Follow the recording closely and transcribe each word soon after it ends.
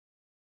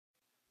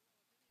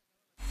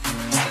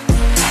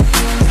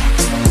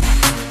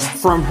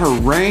from her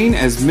reign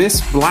as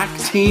Miss Black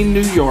Teen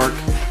New York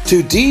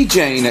to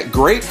DJing at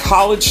great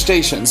college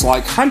stations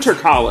like Hunter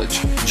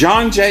College,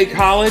 John Jay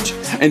College,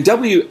 and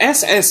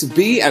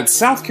WSSB at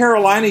South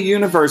Carolina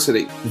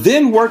University,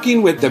 then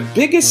working with the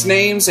biggest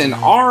names in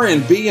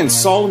R&B and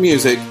soul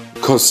music,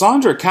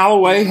 Cosandra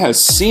Calloway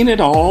has seen it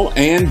all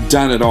and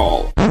done it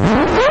all.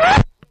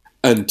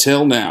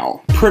 Until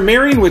now.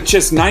 Premiering with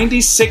just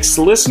 96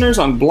 listeners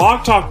on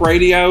Blog Talk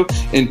Radio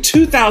in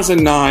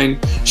 2009,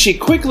 she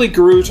quickly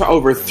grew to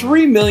over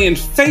 3 million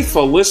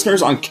faithful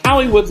listeners on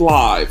Callywood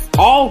Live,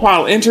 all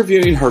while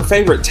interviewing her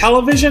favorite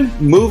television,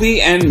 movie,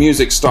 and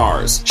music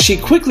stars. She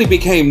quickly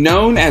became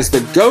known as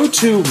the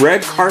go-to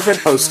red carpet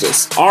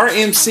hostess.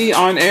 RMC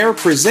On Air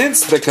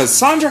presents The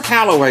Cosandra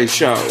Calloway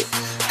Show,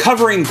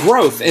 covering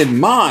growth in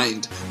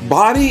mind,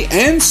 body,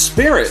 and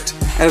spirit,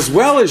 as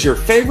well as your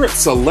favorite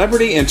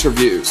celebrity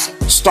interviews.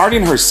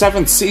 Starting her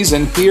 7th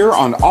season here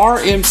on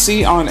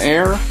RMC On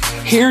Air,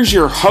 here's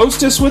your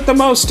hostess with the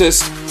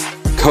mostest,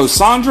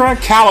 Cosandra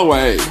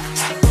Calloway.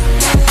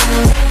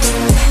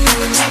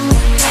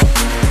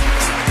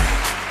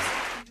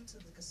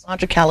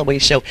 Cosandra Calloway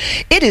Show.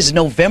 It is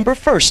November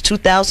 1st,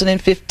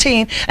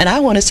 2015, and I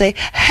want to say,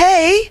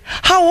 hey,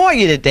 how are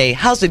you today?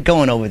 How's it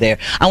going over there?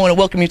 I want to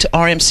welcome you to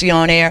RMC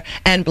On Air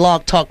and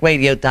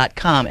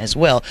blogtalkradio.com as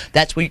well.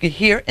 That's where you can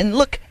hear and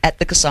look at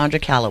the Cosandra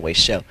Calloway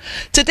Show.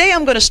 Today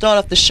I'm going to start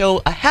off the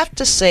show. I have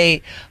to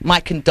say my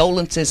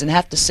condolences and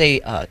have to say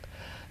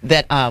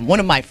that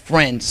one of my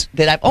friends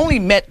that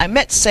I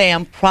met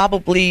Sam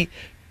probably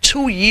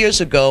 2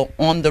 years ago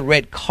on the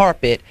red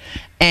carpet,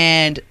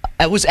 and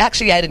I was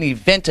actually at an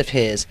event of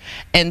his.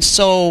 And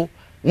so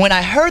when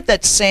I heard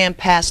that Sam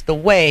passed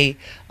away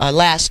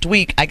last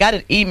week, I got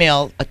an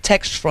email, a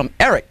text from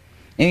Eric,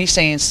 and he's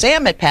saying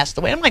Sam had passed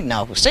away. I'm like,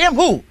 no, Sam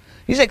who?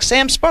 He's like,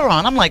 Sam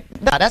Spurron. I'm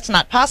like, no, that's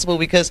not possible,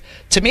 because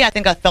to me, I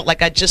think I felt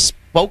like I just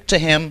spoke to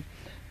him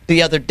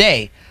the other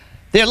day.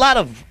 There are a lot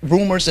of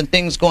rumors and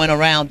things going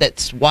around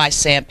that's why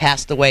Sam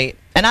passed away,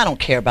 and I don't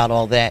care about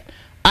all that.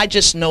 I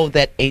just know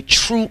that a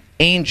true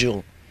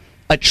angel,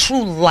 a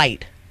true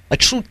light, a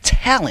true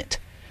talent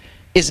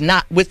is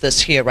not with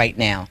us here right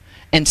now.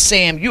 And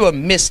Sam, you are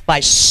missed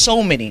by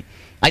so many.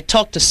 I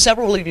talked to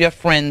several of your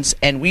friends,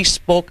 and we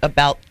spoke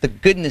about the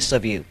goodness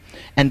of you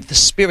and the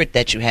spirit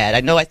that you had.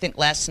 I think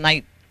last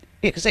night,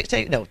 because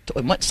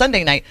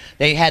Sunday night,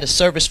 they had a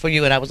service for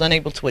you, and I was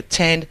unable to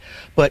attend.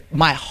 But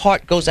my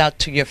heart goes out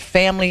to your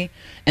family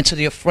and to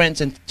your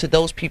friends and to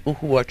those people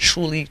who are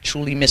truly,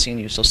 truly missing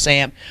you. So,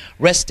 Sam,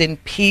 rest in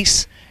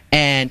peace.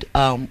 And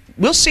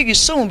we'll see you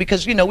soon,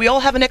 because, you know, we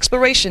all have an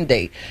expiration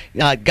date.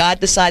 God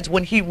decides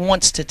when he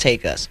wants to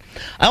take us.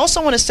 I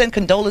also want to send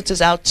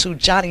condolences out to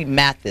Johnny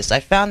Mathis. I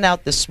found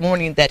out this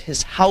morning that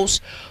his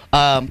house,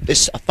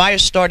 a fire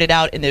started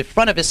out in the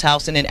front of his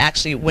house and then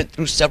actually went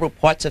through several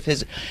parts of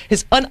his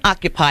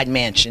unoccupied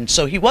mansion.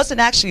 So he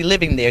wasn't actually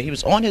living there. He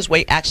was on his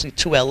way actually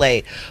to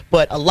L.A.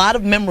 But a lot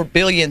of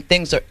memorabilia and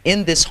things are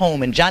in this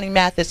home. And Johnny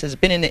Mathis has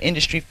been in the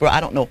industry for, I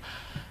don't know,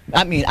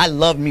 I mean, I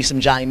love me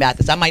some Johnny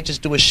Mathis. I might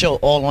just do a show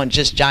all on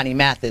just Johnny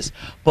Mathis.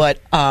 But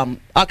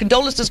our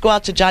condolences go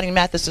out to Johnny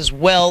Mathis as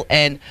well.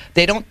 And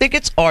they don't think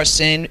it's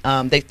arson.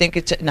 They think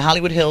it's in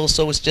Hollywood Hills,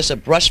 so it's just a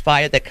brush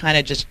fire that kind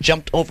of just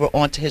jumped over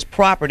onto his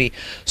property.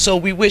 So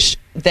we wish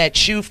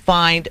that you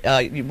find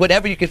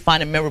whatever you can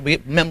find in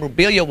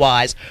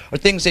memorabilia-wise or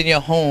things in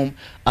your home,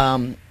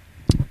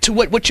 to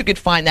what you could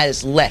find that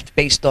is left,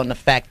 based on the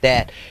fact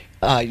that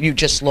you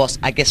just lost,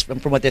 I guess, from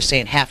what they're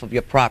saying, half of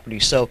your property.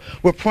 So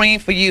we're praying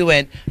for you,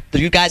 and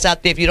you guys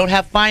out there, if you don't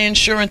have fire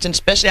insurance, and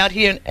especially out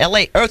here in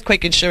L.A.,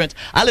 earthquake insurance.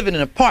 I live in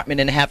an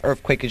apartment and have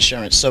earthquake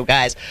insurance. So,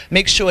 guys,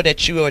 make sure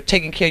that you are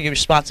taking care of your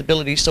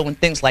responsibilities, so when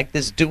things like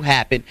this do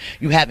happen,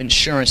 you have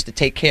insurance to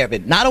take care of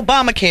it. Not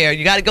Obamacare.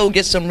 You got to go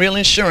get some real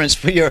insurance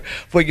for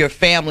your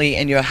family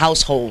and your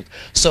household.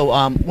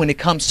 So when it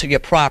comes to your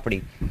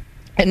property.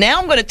 And now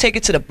I'm going to take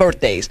it to the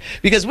birthdays,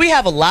 because we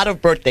have a lot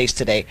of birthdays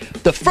today.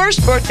 The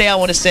first birthday I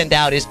want to send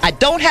out is, I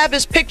don't have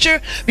his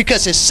picture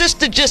because his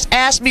sister just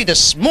asked me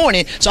this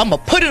morning, so I'm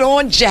going to put it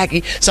on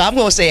Jackie. So I'm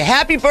going to say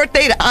happy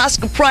birthday to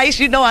Oscar Price.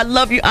 You know I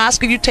love you,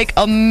 Oscar. You take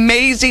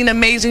amazing,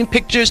 amazing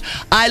pictures.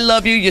 I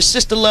love you. Your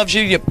sister loves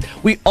you.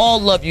 We all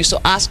love you.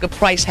 So Oscar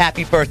Price,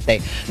 happy birthday.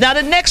 Now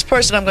the next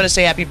person I'm going to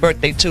say happy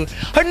birthday to,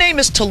 her name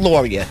is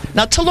Taloria.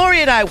 Now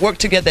Taloria and I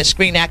worked together at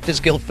Screen Actors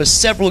Guild for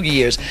several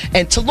years,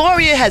 and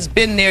Taloria has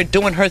been there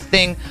doing her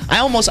thing.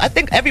 I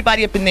think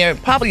everybody up in there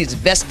probably is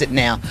vested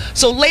now.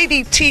 So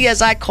Lady T,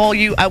 as I call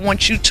you, I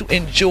want you to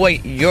enjoy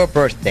your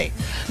birthday.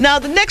 Now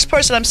the next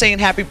person I'm saying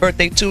happy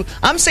birthday to,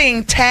 I'm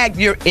saying tag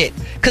you're it,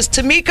 because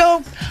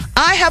Tamiko,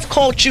 I have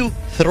called you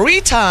 3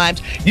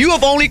 times. You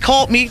have only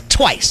called me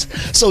twice.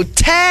 So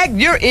tag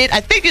you're it. I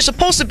think you're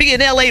supposed to be in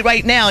LA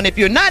right now, and if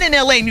you're not in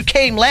LA and you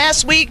came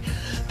last week,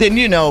 then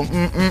you know,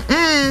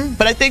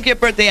 But I think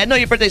I know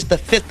your birthday is the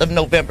 5th of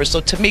November. So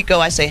Tamiko,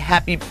 I say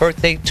happy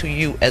birthday to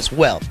you as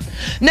well.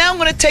 Now I'm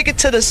going to take it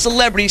to the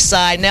celebrity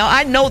side. Now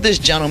I know this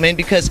gentleman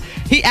because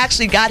he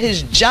actually got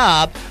his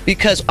job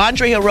because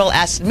Andre Harrell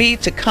asked me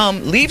to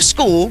leave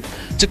school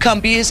to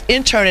come be his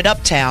intern at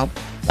Uptown.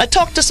 I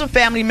talked to some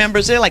family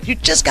members. They're like, you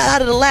just got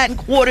out of the Latin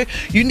Quarter.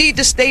 You need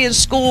to stay in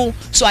school.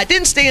 So I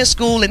didn't stay in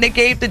school, and they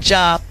gave the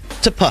job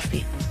to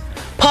Puffy.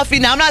 Puffy,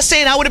 now I'm not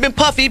saying I would have been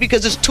Puffy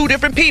because it's two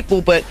different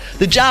people, but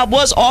the job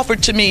was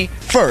offered to me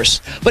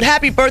first. But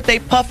happy birthday,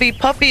 Puffy.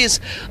 Puffy is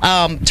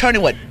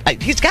turning what?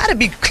 He's got to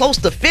be close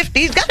to 50.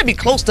 He's got to be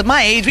close to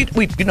my age.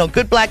 We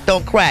good black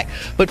don't crack.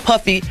 But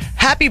Puffy,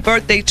 happy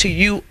birthday to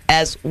you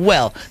as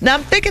well. Now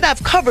I'm thinking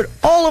I've covered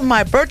all of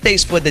my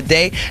birthdays for the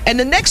day, and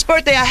the next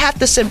birthday I have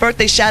to send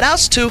birthday shout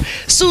outs to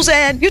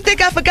Suzanne. You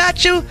think I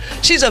forgot you?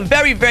 She's a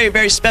very, very,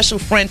 very special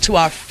friend to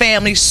our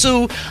family.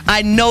 Sue,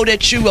 I know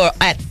that you are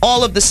at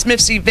all of the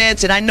Smiths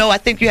events, and I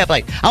think you have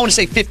I want to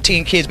say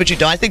 15 kids, but you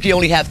don't. I think you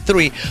only have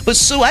 3. But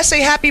Sue, I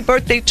say happy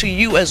birthday to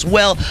you as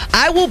well.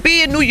 I will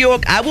be in New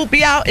York. I will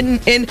be out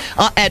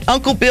at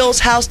Uncle Bill's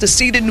house to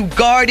see the new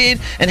garden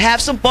and have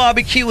some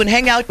barbecue and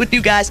hang out with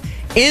you guys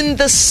in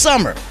the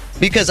summer,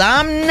 because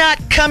I'm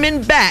not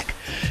coming back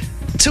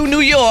to New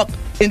York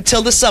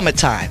until the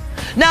summertime.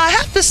 Now, I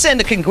have to send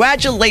a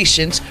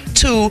congratulations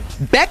to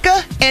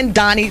Becca and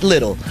Donnie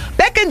Little.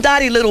 Becca and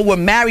Donnie Little were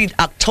married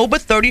October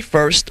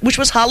 31st, which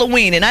was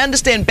Halloween. And I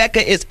understand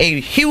Becca is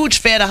a huge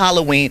fan of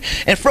Halloween.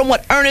 And from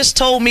what Ernest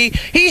told me,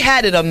 he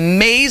had an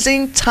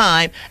amazing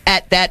time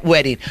at that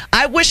wedding.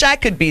 I wish I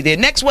could be there.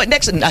 Next,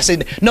 I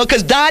said, no,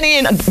 because Donnie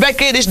and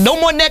Becca, there's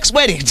no more next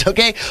weddings,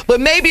 okay?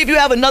 But maybe if you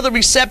have another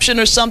reception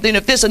or something,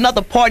 if there's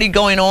another party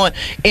going on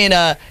in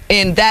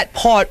that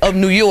part of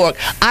New York,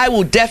 I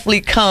will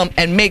definitely come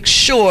and make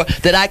sure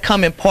that I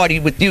come and party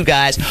with you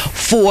guys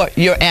for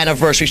your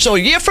anniversary. So a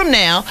year from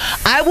now,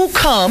 I will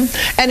come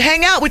and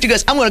hang out with you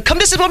guys. I'm going to come.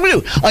 This is what I'm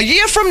going to do. A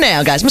year from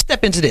now, guys, I'm going to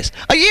step into this.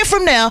 A year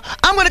from now,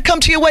 I'm going to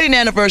come to your wedding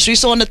anniversary.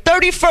 So on the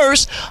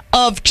 31st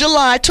of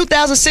July,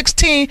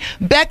 2016,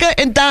 Becca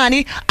and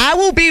Donnie, I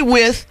will be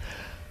with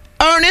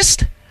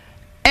Ernest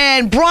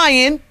and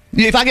Brian.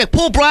 If I can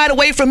pull Brian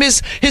away from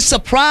his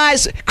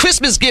surprise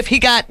Christmas gift he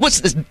got,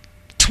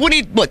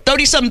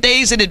 30-something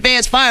days in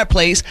advance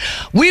fireplace,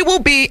 we will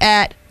be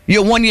at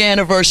your 1-year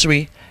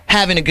anniversary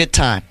having a good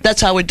time.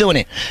 That's how we're doing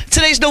it.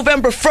 Today's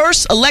November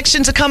 1st.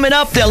 Elections are coming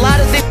up. There are a lot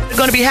of things that are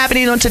going to be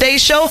happening on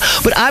today's show,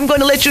 but I'm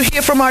going to let you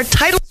hear from our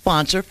title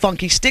sponsor,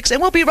 Funky Sticks,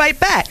 and we'll be right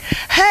back.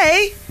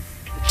 Hey!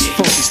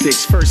 Funky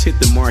Sticks first hit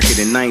the market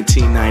in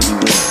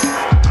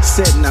 1991.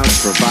 Setting out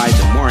to provide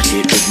the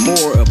market with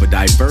more of a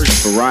diverse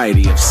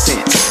variety of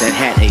scents that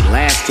had a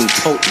lasting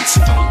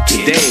potency.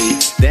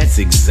 Today, that's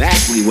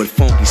exactly what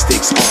Funky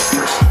Sticks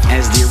offers.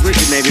 As the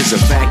originators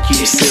of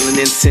vacuum sealing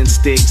incense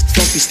sticks,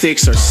 Funky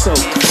Sticks are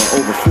soaked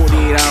for over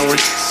 48 hours,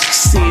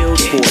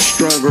 sealed for a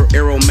stronger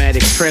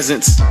aromatic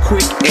presence,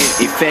 quick and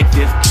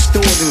effective,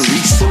 stored in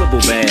resealable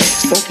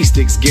bags. Funky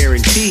Sticks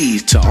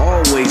guarantees to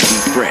always be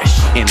fresh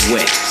and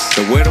wet.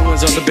 The wetter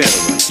ones are the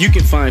better ones. You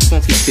can find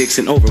Funky Sticks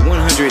in over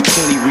 120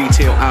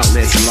 retail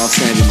outlets in Los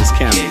Angeles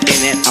County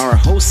and at our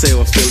wholesale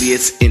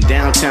affiliates in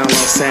downtown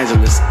Los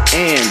Angeles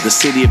and the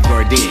city of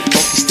Gardena.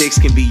 Funky Sticks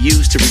can be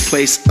used to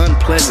replace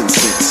unpleasant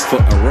scents for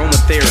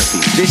aromatherapy.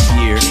 This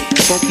year,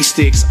 Funky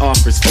Sticks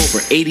offers over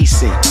 80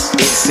 scents,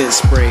 incense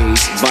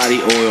sprays,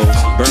 body oils,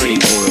 burning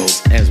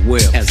oils, as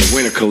well as a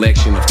winter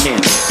collection of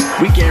candles.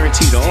 We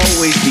guarantee to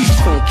always be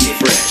funky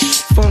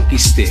fresh. Funky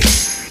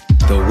Sticks.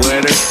 The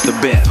wetter, the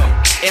better.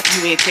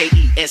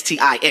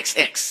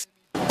 FUNKESTIXX.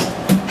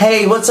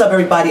 Hey, what's up,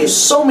 everybody? There's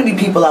so many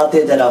people out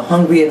there that are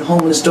hungry and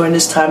homeless during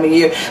this time of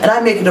year, and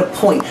I make it a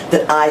point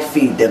that I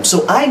feed them.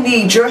 So I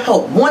need your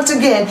help once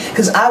again,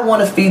 because I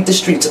want to feed the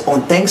streets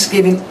on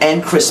Thanksgiving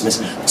and Christmas.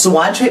 So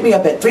why don't you hit me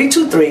up at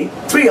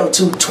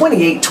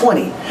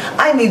 323-302-2820.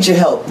 I need your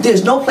help.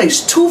 There's no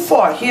place too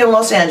far here in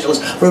Los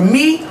Angeles for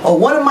me or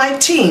one of my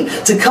team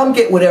to come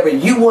get whatever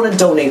you want to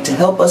donate to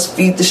help us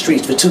feed the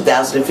streets for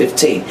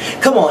 2015.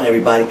 Come on,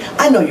 everybody.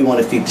 I know you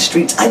want to feed the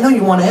streets. I know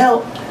you want to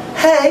help.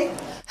 Hey,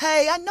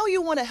 I know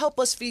you want to help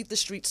us feed the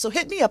streets, so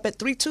hit me up at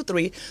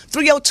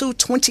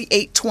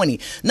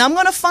 323-302-2820. Now, I'm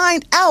going to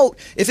find out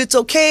if it's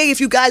okay if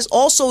you guys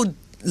also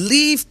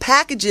leave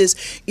packages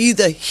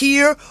either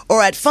here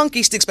or at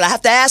Funky Sticks, but I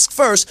have to ask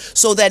first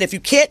so that if you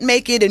can't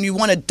make it and you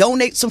want to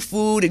donate some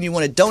food and you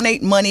want to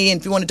donate money and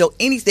if you want to do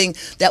anything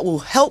that will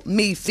help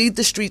me feed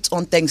the streets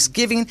on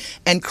Thanksgiving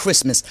and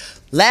Christmas.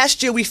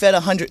 Last year we fed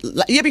 100.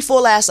 Year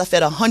before last, I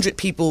fed 100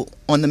 people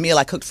on the meal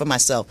I cooked for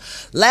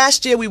myself.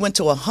 Last year we went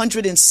to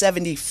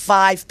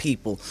 175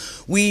 people.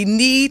 We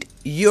need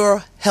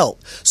your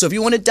help. So if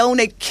you want to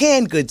donate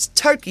canned goods,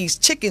 turkeys,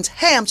 chickens,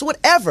 hams,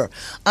 whatever,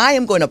 I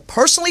am going to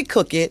personally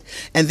cook it,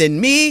 and then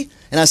me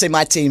And I say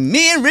my team,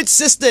 me and Rich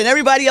Sister and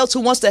everybody else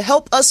who wants to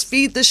help us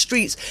feed the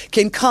streets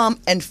can come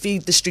and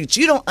feed the streets.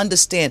 You don't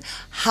understand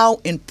how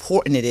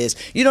important it is.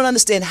 You don't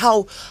understand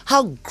how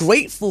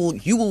grateful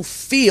you will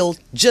feel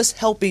just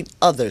helping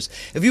others.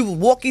 If you were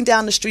walking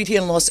down the street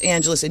here in Los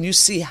Angeles and you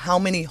see how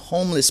many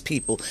homeless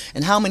people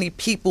and how many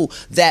people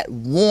that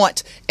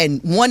want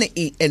to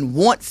eat and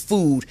want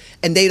food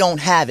and they don't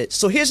have it.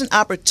 So here's an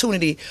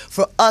opportunity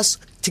for us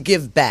to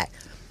give back.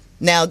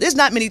 Now, there's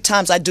not many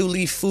times I do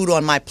leave food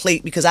on my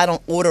plate because I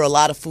don't order a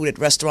lot of food at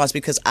restaurants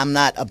because I'm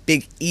not a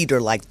big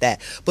eater like that.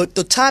 But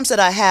the times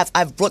that I have,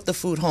 I've brought the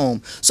food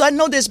home. So I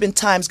know there's been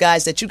times,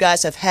 guys, that you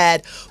guys have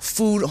had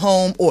food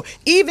home or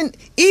even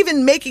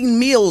making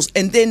meals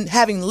and then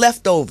having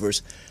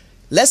leftovers.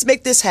 Let's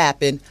make this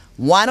happen.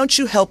 Why don't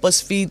you help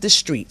us feed the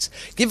streets?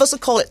 Give us a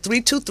call at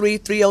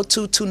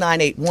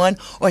 323-302-2981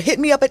 or hit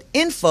me up at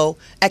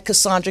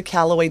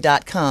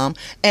info@CosandraCalloway.com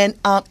and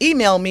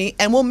email me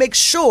and we'll make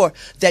sure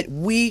that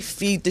we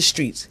feed the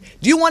streets.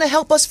 Do you want to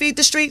help us feed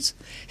the streets?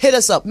 Hit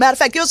us up. Matter of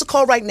fact, give us a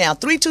call right now,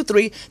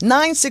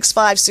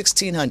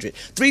 323-965-1600,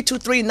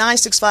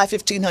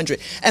 323-965-1500.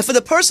 And for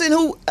the person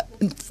who,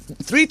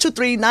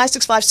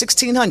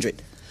 323-965-1600.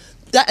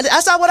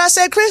 That's not what I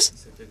said, Chris?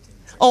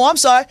 Oh, I'm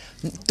sorry.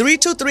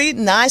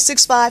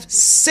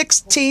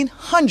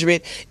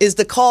 323-965-1600 is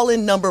the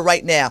call-in number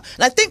right now.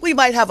 And I think we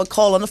might have a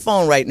call on the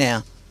phone right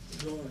now.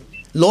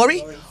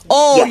 Lori?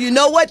 Oh, yes. You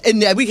know what?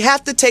 And we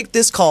have to take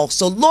this call.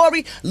 So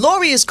Lori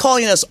is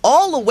calling us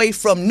all the way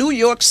from New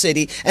York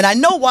City, and I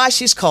know why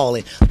she's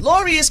calling.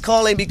 Lori is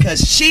calling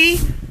because you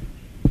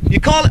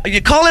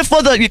calling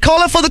for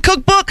the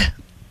cookbook?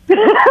 You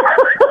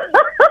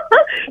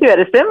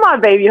better send my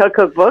baby her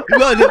cookbook.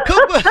 Well, the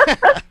cookbook.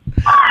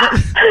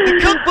 The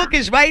cookbook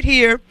is right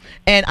here,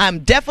 and I'm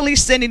definitely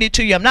sending it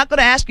to you. I'm not going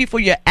to ask you for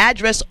your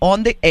address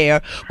on the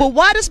air, but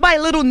why does my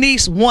little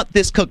niece want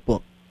this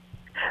cookbook?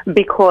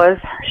 Because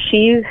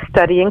she's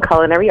studying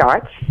culinary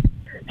arts.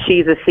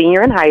 She's a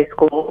senior in high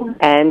school,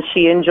 and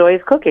she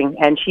enjoys cooking.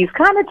 And she's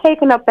kind of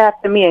taken up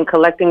after me in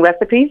collecting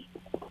recipes.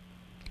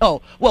 Oh,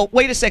 well,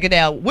 wait a second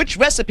now. Which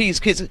recipes?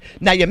 Because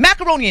now your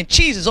macaroni and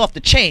cheese is off the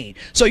chain.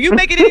 So you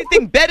making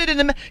anything better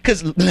than the?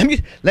 Because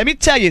let me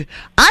tell you,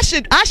 I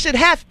should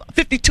have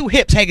 52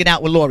 hips hanging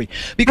out with Lori.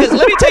 Because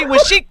let me tell you, when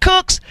she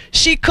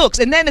cooks.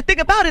 And then the thing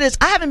about it is,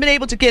 I haven't been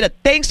able to get a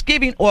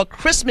Thanksgiving or a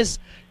Christmas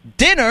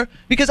dinner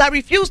because I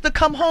refuse to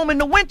come home in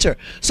the winter.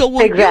 So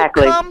will you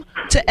come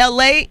to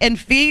LA and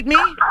feed me?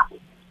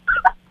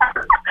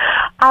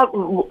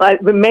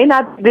 It may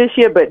not be this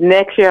year, but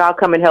next year I'll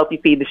come and help you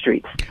feed the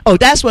streets. Oh,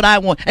 that's what I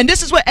want. And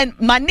this is and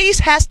my niece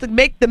has to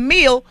make the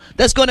meal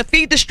that's going to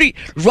feed the street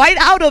right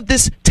out of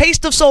this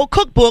Taste of Soul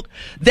cookbook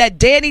that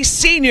Danny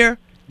Sr.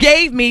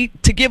 gave me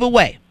to give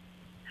away.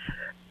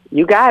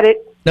 You got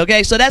it.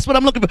 Okay, so that's what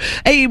I'm looking for.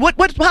 Hey,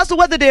 how's the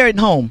weather there at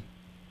home?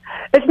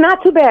 It's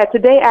not too bad.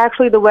 Today,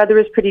 actually, the weather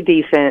is pretty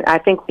decent. I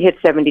think we hit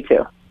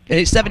 72.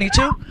 It's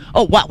 72?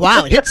 Oh,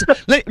 wow.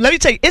 Let me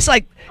tell you,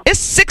 it's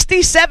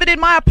 67 in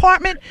my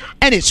apartment,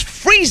 and it's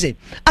freezing.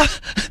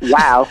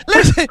 Wow.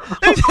 Listen,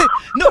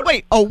 no,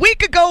 wait. A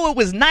week ago, it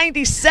was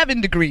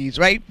 97 degrees,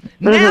 right?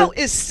 Now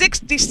it's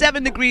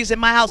 67 degrees in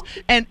my house,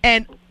 and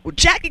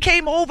Jackie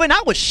came over, and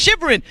I was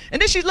shivering.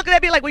 And then she's looking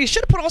at me like, well, you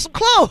should have put on some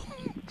clothes.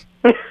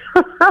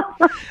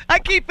 I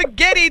keep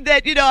forgetting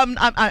that,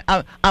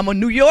 I'm a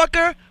New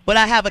Yorker, but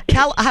I have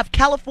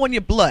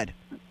California blood.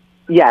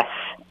 Yes.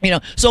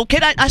 So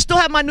I still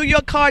have my New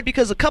York card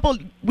because a couple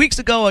weeks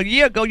ago, a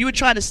year ago, you were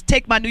trying to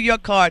take my New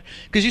York card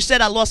because you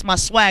said I lost my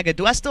swagger.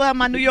 Do I still have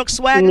my New York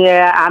swagger?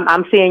 Yeah,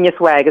 I'm seeing your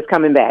swag. It's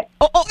coming back.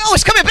 Oh,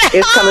 it's coming back.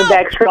 It's coming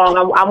back strong.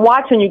 I'm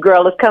watching you,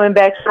 girl. It's coming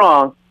back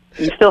strong.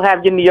 You still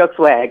have your New York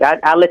swag.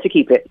 I'll let you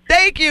keep it.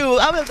 Thank you.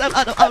 I'm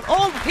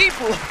all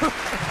people.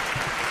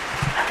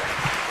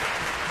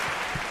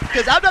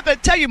 Because I'm not going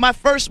to tell you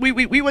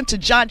we went to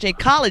John Jay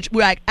College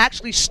where I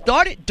actually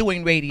started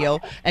doing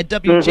radio at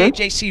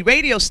WJJC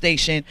radio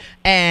station,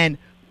 and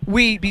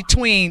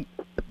between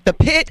the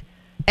pit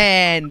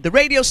and the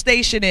radio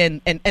station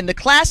and the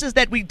classes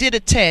that we did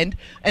attend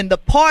and the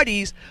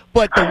parties,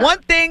 but the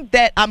one thing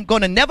that I'm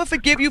going to never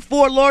forgive you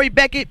for, Lori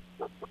Beckett,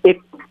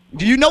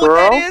 do you know what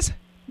that is?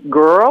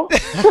 Girl.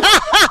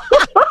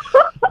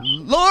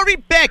 Lori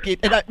Beckett,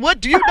 and what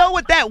do you know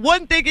what that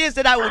one thing is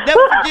that I will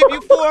never forgive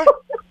you for?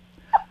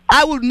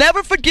 I will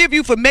never forgive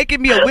you for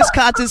making me a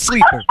Wisconsin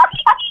sleeper.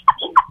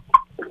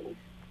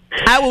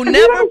 I will never.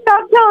 You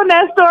stop telling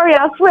that story.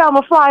 I swear I'm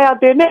gonna fly out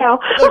there now.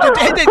 Come on,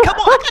 I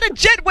got a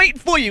jet waiting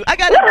for you.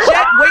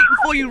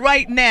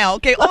 Right now.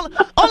 Okay, all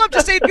I'm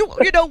just saying,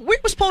 we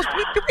were supposed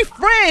to be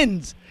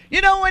friends.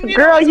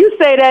 Girl, you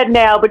say that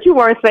now, but you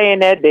weren't saying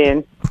that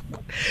then.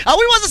 Oh,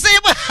 we wasn't saying.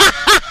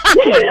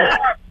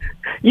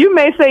 You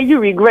may say you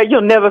regret,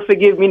 you'll never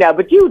forgive me now,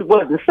 but you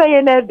wasn't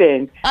saying that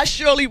then. I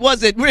surely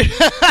wasn't.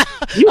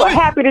 You were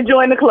happy to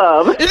join the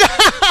club.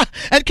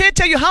 And can't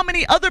tell you how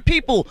many other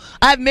people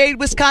I've made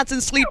Wisconsin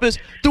sleepers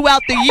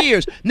throughout the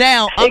years.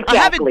 Now, exactly.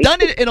 I haven't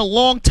done it in a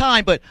long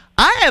time, but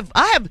I have.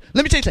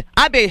 Let me tell you something.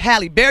 I made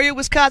Halle Berry a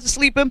Wisconsin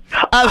sleeper.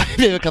 I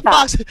made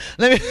Fox.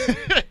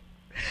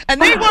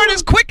 And they weren't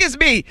as quick as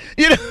me,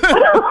 you know.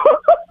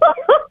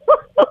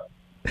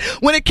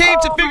 When it came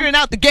to figuring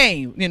out the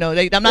game, you know,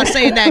 I'm not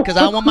saying that because I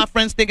don't want my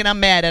friends thinking I'm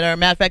mad at her.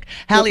 Matter of fact,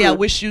 Hallie, I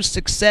wish you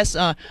success.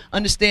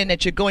 Understand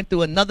that you're going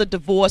through another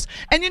divorce.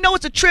 And you know,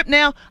 it's a trip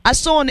now. I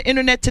saw on the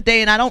internet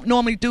today, and I don't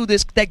normally do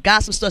this, that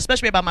gossip stuff,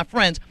 especially about my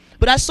friends,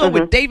 but I saw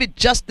with David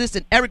Justice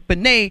and Eric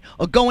Benet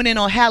are going in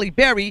on Halle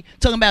Berry,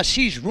 talking about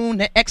she's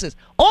ruined her exes.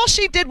 All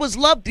she did was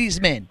love these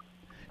men.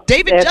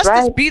 David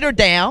Justice beat her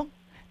down.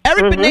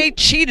 Eric Benet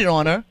cheated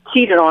on her.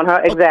 Cheated on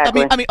her,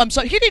 exactly. I mean, I'm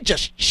sorry. He didn't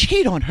just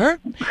cheat on her.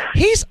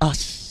 He's a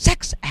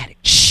sex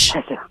addict. Shh.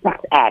 That's a sex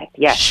addict,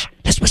 yes. Shh.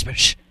 Let's whisper.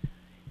 Shh.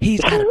 He's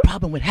got a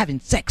problem with having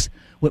sex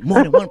with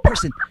more than one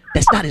person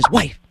that's not his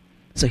wife.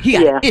 So he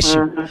got an issue.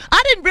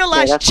 I didn't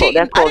realize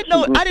cheating. I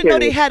didn't know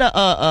they had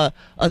a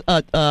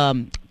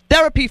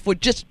therapy for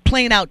just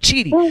plain out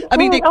cheating. I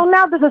mean,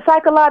 now there's a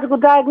psychological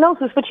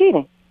diagnosis for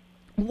cheating.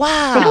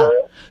 Wow.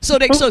 So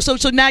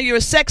now you're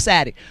a sex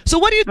addict. So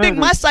what do you think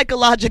my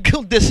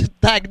psychological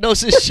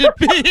diagnosis should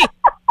be?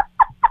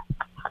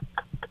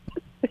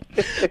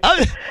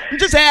 I'm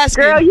just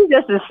asking. Girl, you're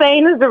just as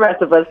sane as the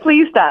rest of us.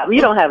 Please stop. You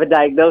don't have a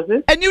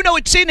diagnosis. And you know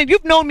what, Tina,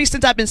 you've known me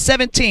since I've been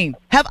 17.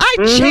 Have I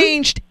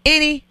changed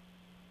any?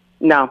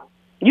 No.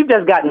 You've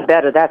just gotten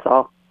better, that's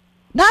all.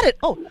 Not at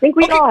all. I think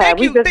we all have.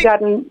 You've just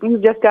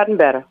gotten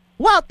better.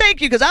 Well, thank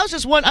you, because I was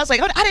just one. I was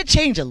like, oh, I didn't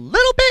change a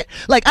little bit.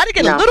 Like, I didn't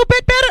get a little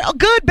bit better. Oh,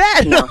 good,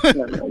 bad. No.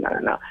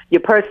 Your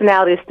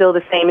personality is still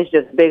the same. It's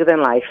just bigger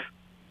than life.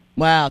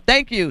 Wow,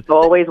 thank you. It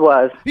always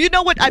was. You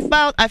know what I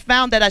found? I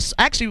found that I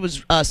actually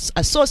was. I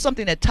saw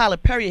something that Tyler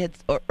Perry had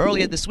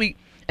earlier this week,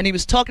 and he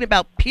was talking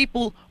about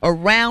people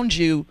around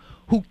you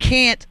who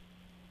can't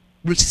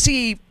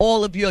receive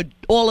all of your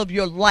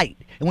light.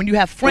 And when you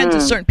have friends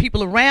and certain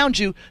people around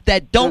you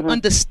that don't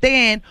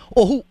understand,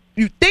 or who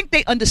you think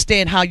they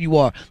understand how you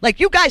are. Like,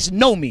 you guys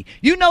know me.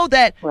 You know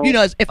that, you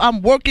know, if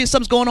I'm working,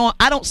 something's going on,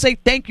 I don't say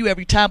thank you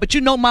every time, but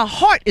you know my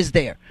heart is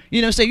there.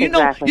 You know, so you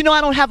know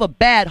I don't have a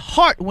bad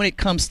heart when it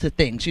comes to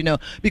things, you know,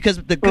 because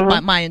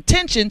my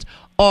intentions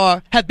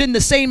have been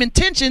the same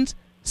intentions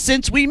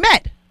since we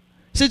met.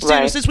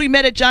 Since we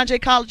met at John Jay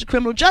College of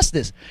Criminal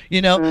Justice,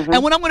 you know.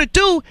 And what I'm going to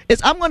do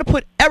is I'm going to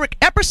put Eric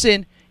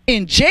Epperson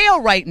in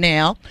jail right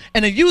now,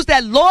 and to use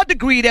that law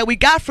degree that we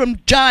got from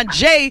John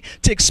Jay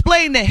to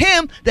explain to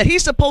him that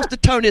he's supposed to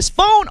turn his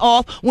phone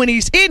off when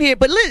he's in here.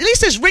 But at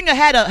least his ringer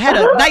had a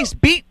nice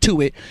beat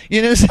to it.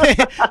 You know what I'm saying?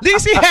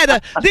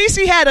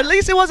 At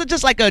least it wasn't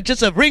just like a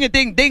ring a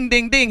ding ding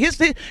ding ding.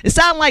 It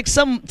sounded like it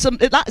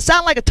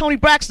sounded like a Tony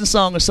Braxton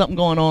song or something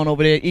going on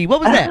over there. E, what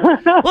was that?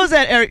 What was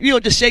that, Eric?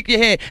 You'll just shake your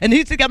head. And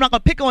he think I'm not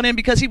gonna pick on him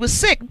because he was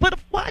sick. But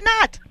why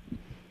not?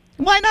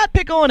 Why not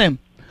pick on him?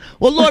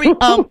 Well, Lori,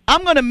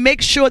 I'm going to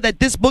make sure that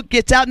this book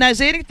gets out. Now, is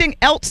there anything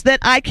else that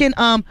I can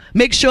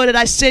make sure that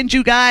I send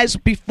you guys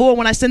before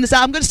when I send this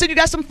out? I'm going to send you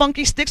guys some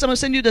funky sticks. I'm going to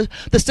send you the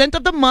scent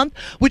of the month,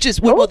 which is,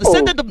 well, the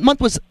scent of the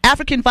month was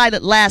African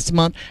Violet last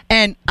month.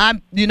 And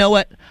you know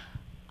what?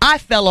 I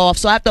fell off,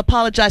 so I have to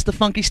apologize to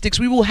Funky Sticks.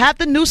 We will have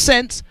the new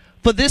scents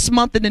for this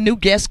month and the new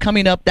guests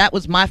coming up. That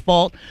was my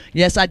fault.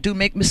 Yes, I do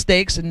make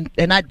mistakes, and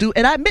I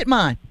admit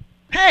mine.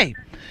 Hey.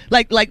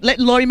 Like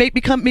letting Lori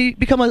become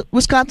a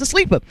Wisconsin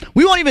sleeper.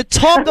 We won't even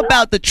talk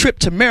about the trip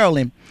to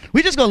Maryland.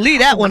 We're just gonna leave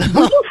that one alone.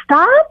 Will you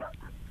stop?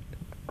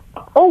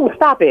 Oh,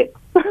 stop it!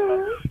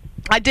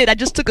 I did. I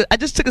just took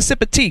a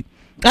sip of tea.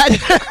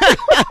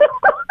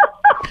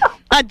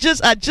 I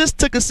just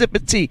took a sip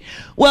of tea.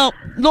 Well,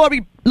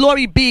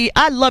 Lori B,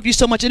 I love you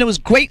so much, and it was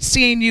great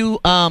seeing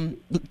you a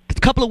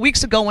couple of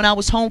weeks ago when I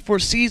was home for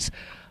C's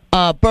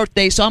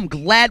birthday. So I'm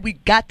glad we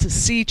got to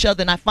see each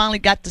other, and I finally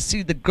got to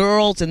see the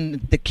girls and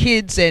the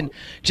kids and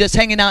just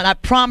hanging out. And I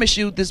promise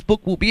you, this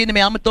book will be in the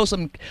mail. I'm gonna throw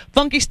some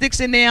Funky Sticks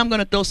in there. I'm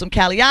gonna throw some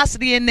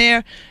Caliosity in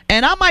there,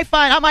 and I might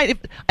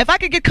if I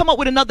could come up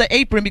with another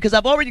apron, because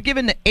I've already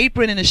given the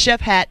apron and the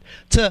chef hat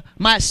to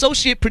my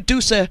associate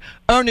producer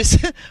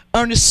Ernest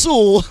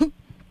Sewell.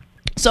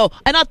 So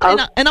and I'm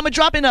gonna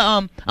drop in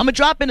a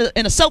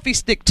selfie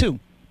stick too.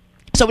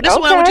 So this is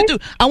what I want you to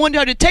do. I want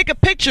her to take a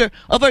picture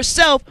of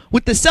herself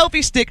with the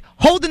selfie stick,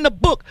 holding the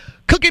book,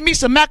 cooking me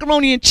some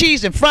macaroni and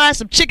cheese, and frying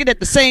some chicken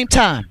at the same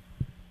time.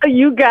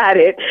 You got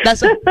it.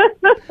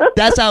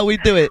 That's how we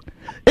do it.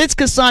 It's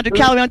Cosandra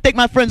Calloway. I want to thank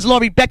my friends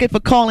Lori Beckett for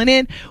calling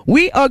in.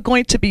 We are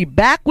going to be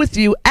back with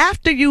you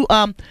after you.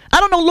 I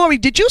don't know, Lori,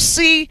 did you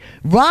see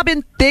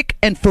Robin Thicke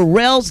and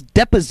Pharrell's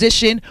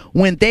deposition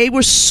when they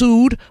were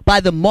sued by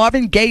the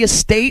Marvin Gaye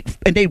estate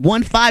and they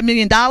won $5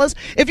 million?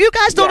 If you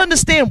guys don't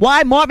understand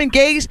why Marvin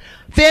Gaye's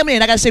family,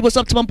 and I got to say what's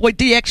up to my boy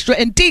D Extra.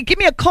 And D, give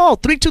me a call,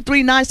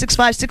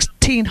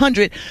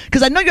 323-965-1600,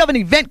 because I know you have an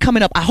event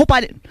coming up. I hope I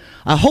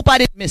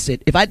didn't miss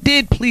it. If I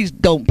did, please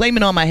don't. Blame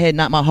it on my head,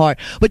 not my heart.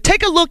 But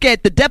take a look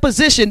at the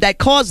deposition that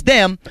caused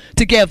them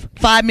to give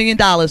 $5 million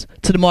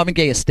to the Marvin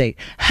Gaye estate.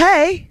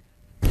 Hey.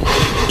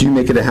 Do you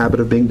make it a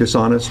habit of being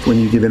dishonest when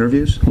you give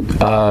interviews?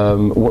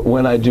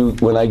 When I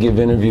give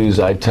interviews,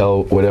 I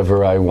tell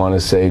whatever I want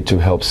to say to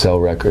help sell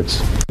records.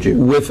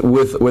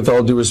 With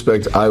all due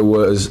respect, I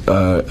was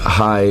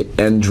high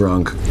and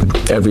drunk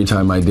every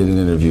time I did an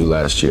interview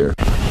last year.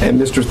 And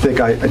Mr. Thicke,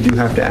 I do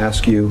have to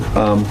ask you,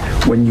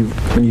 when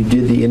you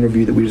did the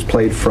interview that we just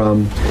played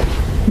from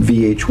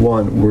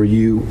VH1, were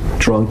you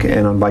drunk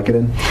and on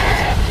Vicodin?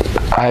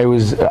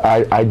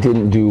 I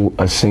didn't do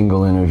a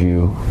single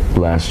interview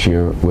last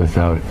year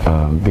without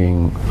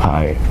being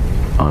high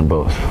on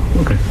both.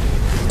 Okay.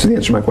 So the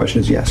answer to my question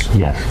is yes.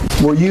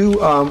 Yes. Were you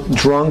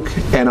drunk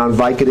and on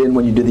Vicodin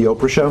when you did the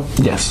Oprah show?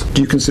 Yes.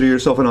 Do you consider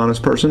yourself an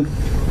honest person?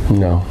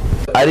 No.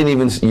 I didn't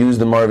even use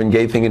the Marvin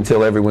Gaye thing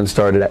until everyone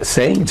started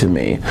saying to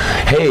me,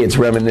 hey, it's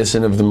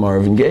reminiscent of the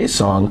Marvin Gaye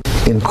song.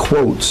 In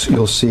quotes,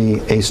 you'll see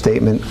a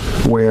statement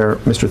where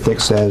Mr.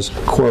 Thicke says,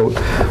 quote,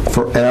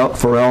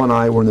 Pharrell and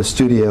I were in the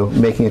studio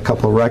making a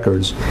couple of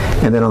records,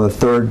 and then on the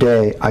third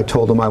day, I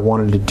told him I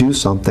wanted to do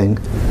something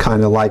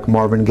kind of like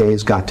Marvin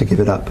Gaye's Got to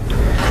Give It Up.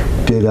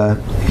 Did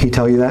he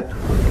tell you that?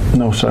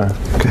 No, sir.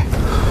 Okay.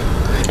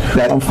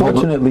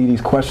 Unfortunately,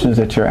 these questions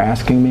that you're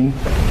asking me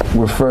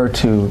refer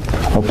to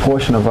a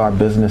portion of our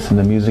business in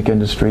the music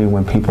industry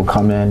when people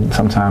come in,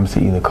 sometimes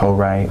to either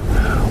co-write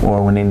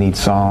or when they need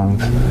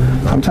songs.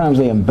 Sometimes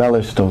they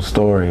embellish those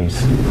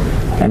stories.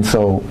 And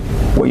so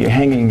what you're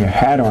hanging your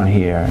hat on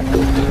here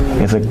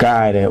is a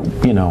guy that,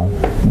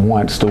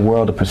 wants the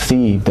world to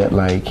perceive that,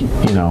 like,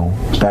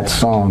 that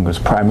song was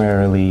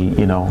primarily,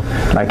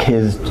 like he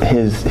had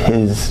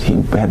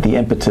the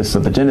impetus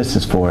of the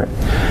genesis for it.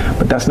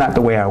 But that's not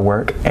the way I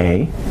work,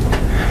 A.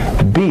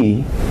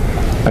 B,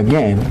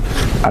 again,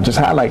 I'll just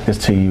highlight this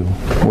to you.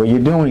 What you're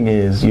doing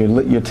is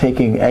you're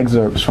taking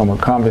excerpts from a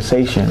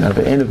conversation of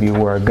an interview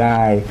where a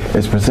guy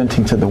is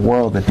presenting to the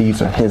world that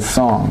these are his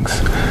songs.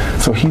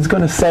 So he's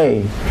going to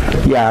say,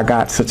 yeah, I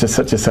got such and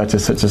such and such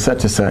and such and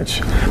such and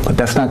such. But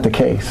that's not the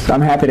case.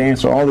 I'm happy to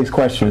answer all these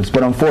questions,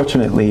 but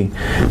unfortunately,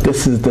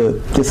 this is the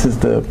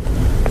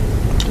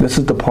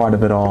part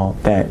of it all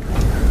that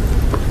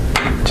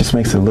just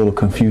makes it a little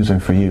confusing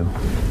for you.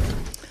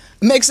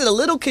 Makes it a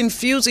little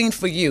confusing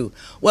for you.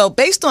 Well,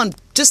 based on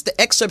just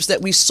the excerpts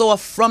that we saw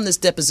from this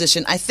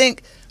deposition, I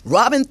think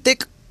Robin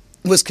Thicke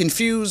was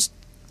confused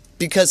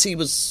because he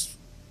was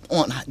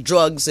on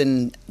drugs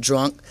and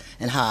drunk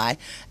and high,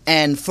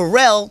 and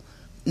Pharrell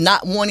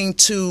not wanting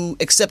to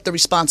accept the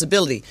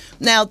responsibility.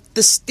 Now,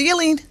 the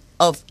stealing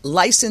of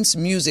licensed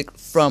music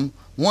from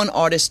one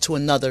artist to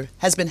another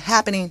has been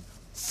happening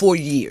for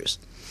years.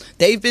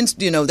 They've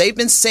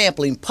been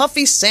sampling.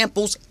 Puffy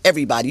samples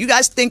everybody. You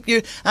guys think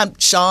I'm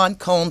Sean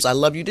Combs, I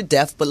love you to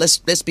death, but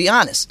let's be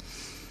honest.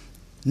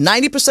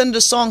 90% of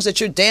the songs that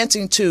you're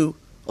dancing to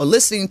or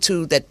listening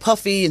to that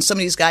Puffy and some of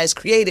these guys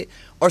created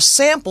are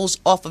samples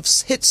off of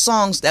hit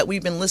songs that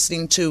we've been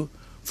listening to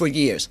for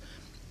years.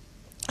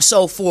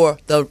 So for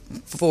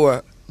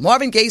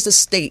Marvin Gaye's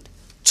estate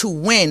to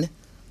win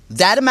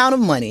that amount of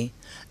money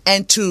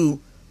and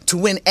to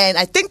win, and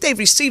I think they've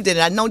received it, and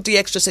I know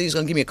DXtra said he's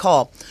going to give me a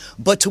call,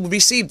 but to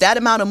receive that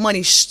amount of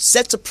money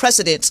sets a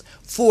precedence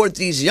for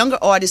these younger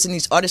artists and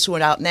these artists who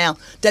are out now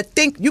that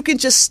think you can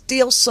just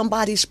steal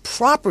somebody's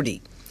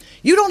property.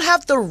 You don't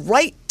have the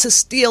right to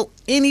steal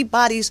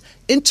anybody's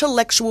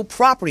intellectual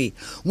property,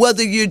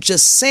 whether you're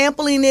just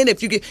sampling it,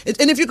 if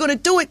you're going to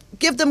do it,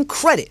 give them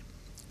credit.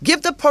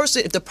 Give the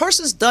person, if the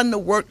person's done the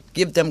work,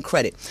 give them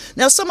credit.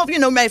 Now, some of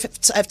you may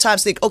have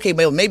times think, okay,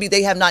 well, maybe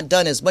they have not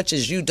done as much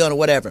as you've done or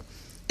whatever.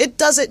 It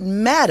doesn't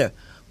matter.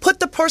 Put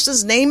the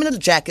person's name in the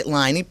jacket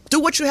line. Do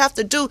what you have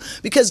to do,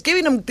 because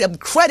giving them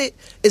credit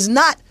is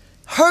not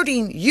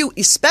hurting you,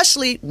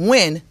 especially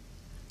when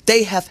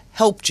they have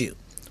helped you.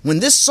 When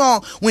this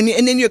song, and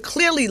then you're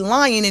clearly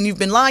lying, and you've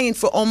been lying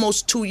for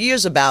almost 2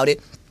 years about it,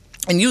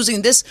 and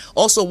using this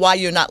also why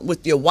you're not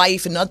with your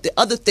wife and the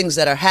other things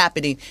that are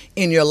happening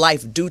in your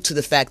life due to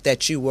the fact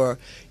that you were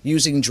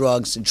using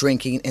drugs,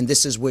 drinking, and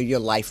this is where your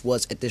life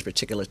was at this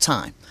particular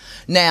time.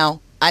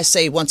 Now, I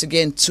say once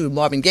again to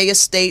Marvin Gaye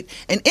estate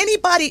and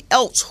anybody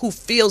else who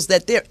feels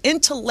that their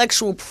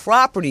intellectual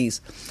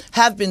properties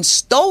have been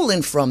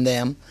stolen from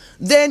them,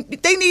 then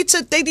they need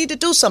to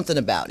do something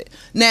about it.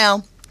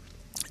 Now,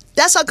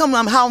 that's how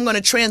I'm going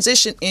to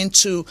transition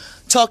into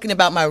talking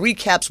about my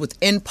recaps with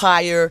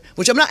Empire,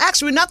 which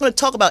we're not going to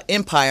talk about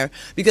Empire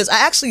because I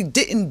actually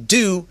didn't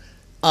do,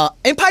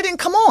 Empire didn't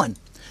come on.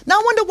 Now,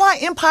 I wonder why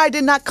Empire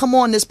did not come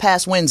on this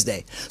past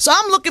Wednesday. So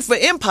I'm looking for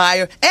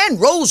Empire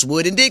and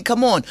Rosewood and didn't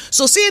come on.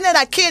 So seeing that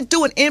I can't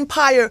do an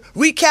Empire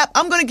recap,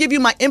 I'm going to give you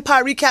my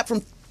Empire recap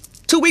from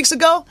 2 weeks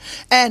ago,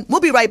 and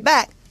we'll be right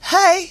back.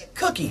 Hey,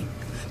 Cookie.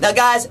 Now,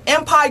 guys,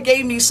 Empire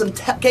gave me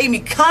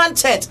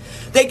content.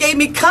 They gave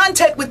me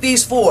content with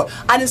these four.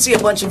 I didn't see a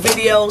bunch of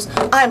videos.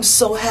 I am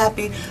so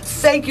happy.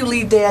 Thank you,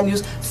 Lee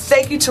Daniels.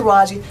 Thank you,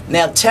 Taraji.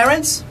 Now,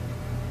 Terrence,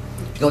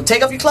 you're going to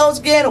take off your clothes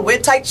again or wear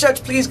tight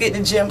shirts, please get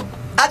in the gym.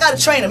 I got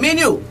a trainer, me and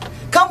you.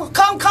 Come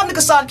to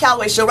Cosandra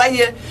Calloway show right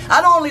here.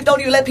 I don't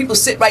even let people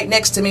sit right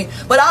next to me,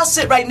 but I'll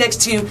sit right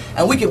next to you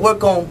and we can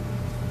work on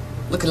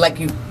looking like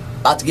you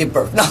about to give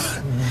birth. No.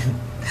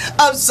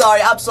 I'm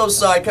sorry. I'm so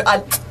sorry.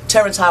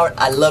 Terrence Howard,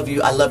 I love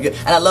you. I love you.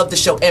 And I love the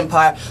show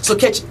Empire. So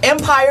catch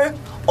Empire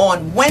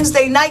on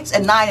Wednesday nights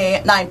at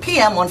 9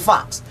 p.m. on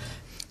Fox.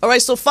 All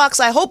right, so Fox,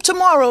 I hope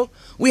tomorrow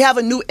we have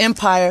a new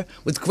Empire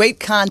with great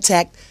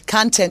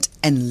content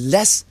and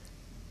less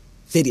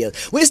video.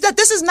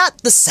 This is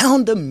not the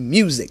sound of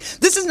music.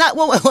 This is not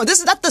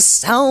the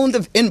sound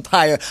of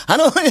Empire. I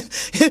don't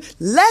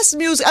less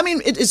music. I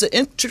mean, it is an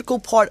integral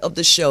part of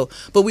the show,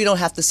 but we don't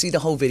have to see the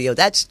whole video.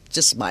 That's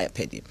just my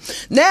opinion.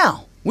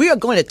 Now, we are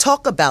going to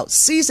talk about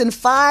season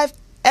 5,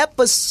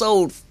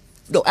 episode.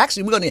 No,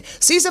 actually, we're going to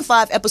season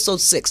 5, episode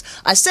 6.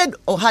 I said,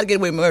 How to Get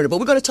Away with Murder, but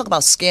we're going to talk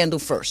about Scandal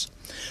first,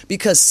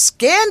 because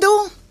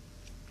Scandal.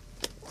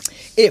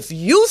 If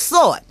you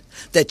thought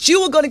that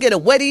you were going to get a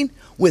wedding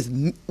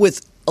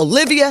with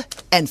Olivia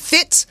and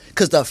Fitz,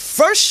 because the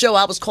first show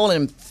I was calling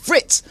him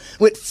Fritz,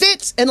 with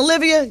Fitz and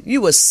Olivia,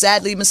 you were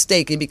sadly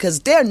mistaken,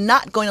 because they're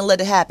not going to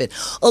let it happen.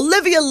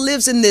 Olivia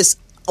lives in this,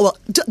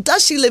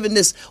 does she live in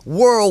this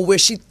world where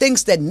she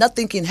thinks that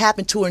nothing can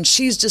happen to her and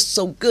she's just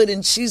so good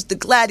and she's the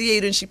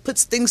gladiator and she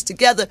puts things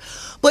together?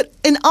 But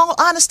in all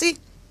honesty,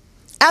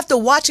 after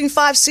watching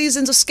 5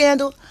 seasons of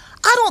Scandal,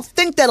 I don't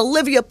think that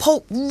Olivia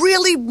Pope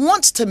really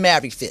wants to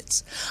marry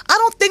Fitz. I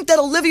don't think that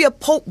Olivia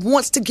Pope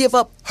wants to give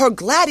up her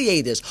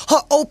gladiators,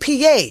 her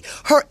OPA,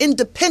 her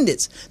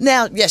independence.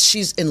 Now, yes,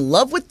 she's in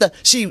love with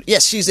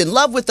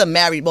the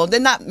married. Well,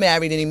 they're not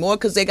married anymore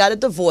because they got a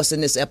divorce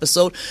in this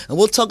episode. And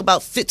we'll talk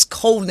about Fitz's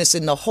coldness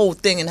in the whole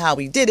thing and how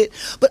he did it.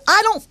 But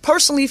I don't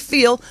personally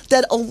feel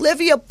that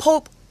Olivia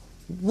Pope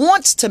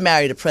wants to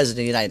marry the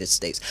President of the United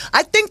States.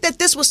 I think that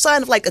this was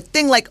sign of like a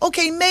thing like,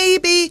 okay,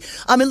 maybe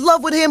I'm in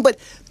love with him, but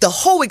the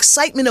whole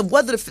excitement of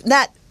whether or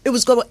not it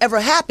was going to ever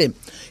happen.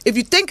 If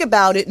you think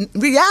about it, in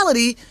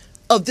reality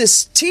of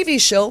this TV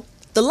show,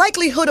 the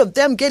likelihood of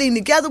them getting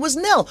together was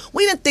nil.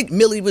 We didn't think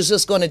Millie was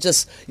just going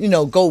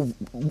to go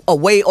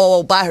away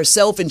all by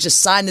herself and just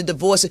sign the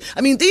divorce.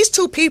 I mean, these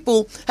two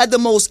people had the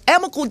most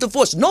amicable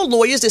divorce. No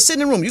lawyers. They're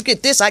sitting in the room. You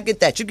get this, I get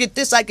that. You get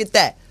this, I get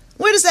that.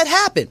 Where does that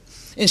happen?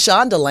 In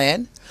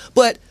Shondaland.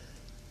 But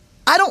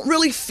I don't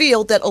really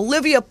feel that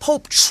Olivia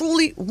Pope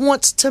truly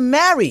wants to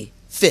marry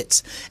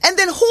Fitz. And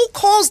then who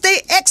calls their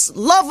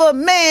ex-lover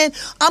man,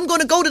 I'm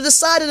going to go to the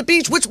side of the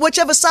beach,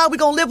 whichever side we're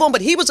going to live on,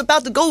 but he was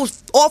about to go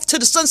off to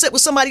the sunset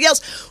with somebody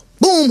else.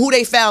 Boom, who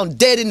they found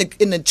dead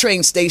in the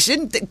train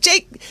station.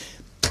 Jake,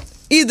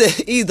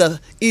 either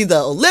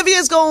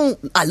Olivia's going,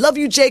 I love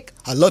you, Jake,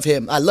 I love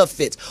him, I love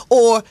Fitz.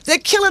 Or they're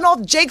killing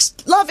off Jake's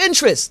love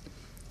interest.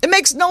 It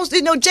makes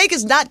Jake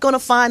is not going to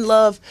find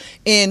love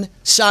in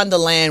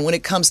Shondaland when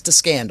it comes to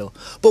Scandal.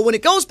 But when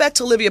it goes back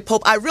to Olivia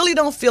Pope, I really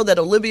don't feel that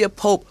Olivia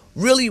Pope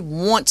really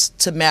wants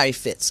to marry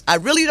Fitz. I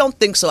really don't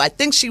think so. I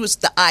think she was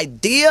the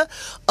idea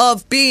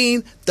of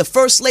being the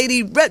first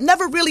lady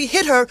never really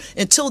hit her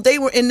until they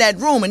were in that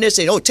room and they're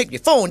saying, take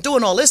your phone,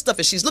 doing all this stuff,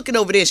 and she's looking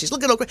over there, she's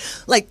looking over.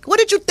 Like, what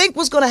did you think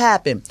was going to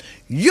happen?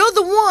 You're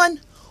the one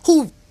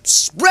who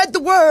spread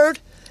the word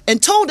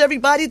and told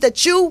everybody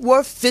that you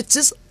were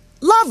Fitz's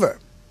lover.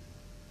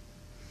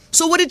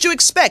 So what did you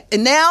expect?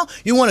 And now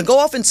you want to go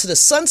off into the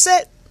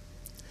sunset?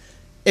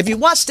 If you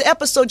watch the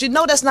episode, you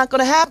know that's not going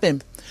to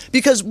happen.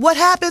 Because what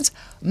happens?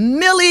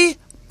 Millie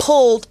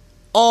pulled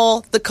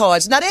all the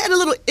cards. Now, they had a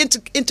little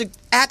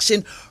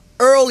interaction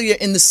earlier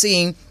in the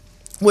scene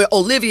where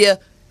Olivia,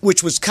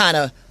 which was kind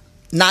of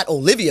not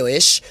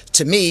Olivia-ish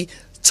to me,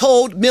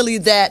 told Millie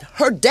that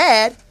her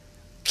dad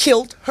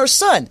killed her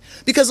son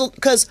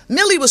because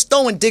Millie was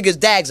throwing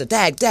daggers,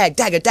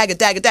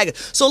 dagger.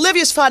 So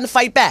Olivia's trying to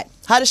fight back.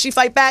 How does she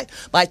fight back?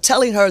 By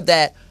telling her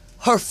that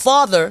her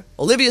father,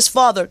 Olivia's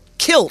father,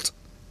 killed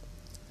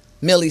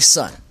Millie's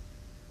son.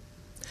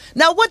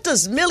 Now, what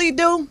does Millie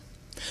do?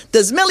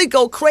 Does Millie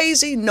go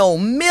crazy? No,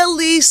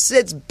 Millie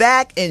sits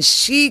back and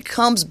she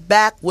comes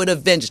back with a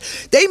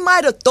vengeance. They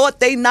might have thought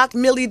they knocked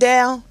Millie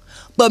down,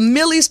 but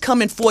Millie's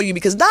coming for you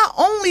because not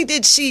only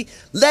did she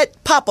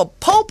let Papa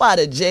Pope out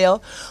of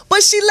jail,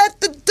 but she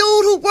let the dude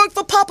who worked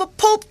for Papa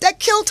Pope that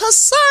killed her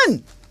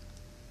son.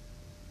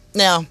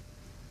 Now,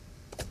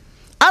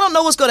 I don't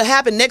know what's going to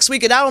happen next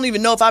week, and I don't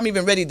even know if I'm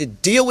even ready to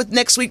deal with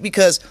next week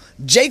because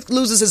Jake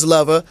loses his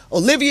lover.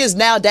 Olivia is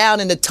now down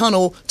in the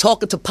tunnel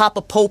talking to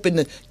Papa Pope and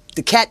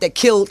the cat that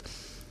killed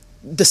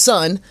the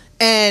son.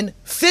 And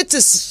Fitz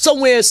is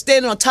somewhere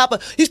standing on top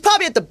of, he's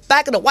probably at the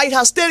back of the White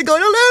House standing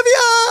going,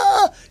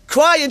 Olivia!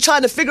 Crying,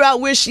 trying to figure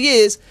out where she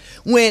is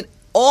when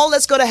all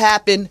that's going to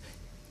happen,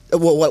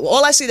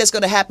 all I see that's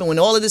going to happen when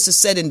all of this is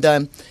said and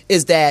done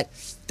is that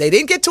they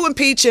didn't get to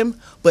impeach him,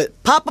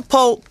 but Papa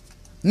Pope,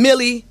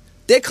 Millie,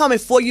 they're coming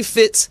for you,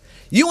 Fitz.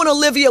 You and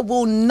Olivia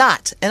will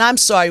not, and I'm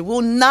sorry,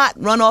 will not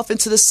run off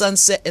into the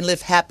sunset and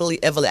live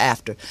happily ever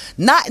after.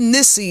 Not in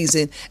this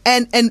season,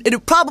 and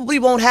it probably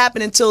won't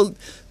happen until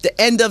the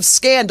end of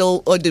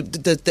Scandal or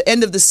the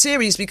end of the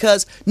series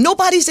because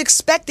nobody's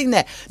expecting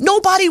that.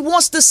 Nobody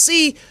wants to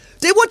see,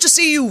 they want to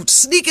see you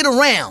sneaking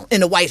around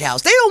in the White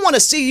House. They don't want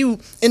to see you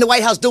in the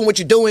White House doing what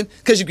you're doing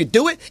because you could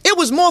do it. It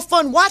was more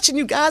fun watching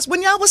you guys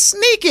when y'all was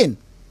sneaking.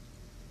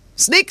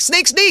 Sneak,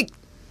 sneak, sneak.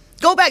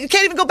 Go back. You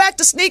can't even go back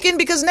to sneaking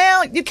because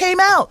now you came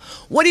out.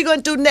 What are you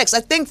going to do next? I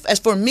think, as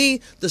for me,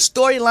 the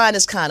storyline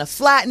is kind of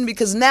flattened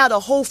because now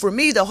the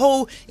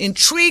whole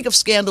intrigue of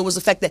Scandal was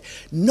the fact that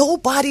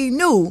nobody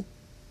knew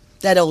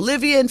that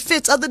Olivia and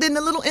Fitz, other than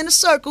the little inner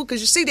circle,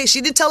 because you see,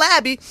 she didn't tell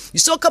Abby. You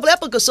saw a couple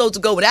episodes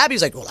ago when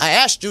Abby's like, well, I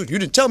asked you. You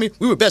didn't tell me.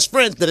 We were best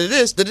friends.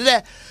 Da-da-this,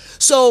 da-da-da.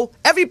 So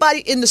everybody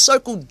in the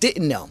circle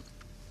didn't know.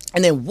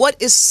 And then what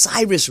is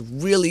Cyrus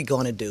really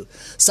going to do?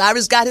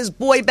 Cyrus got his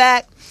boy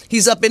back.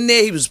 He's up in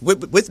there. He was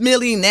with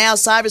Millie. Now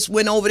Cyrus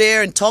went over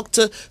there and talked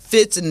to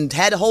Fitz and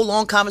had a whole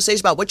long conversation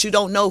about what you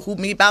don't know, who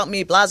me, about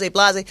me, blase,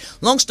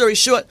 blase. Long story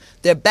short,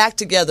 they're back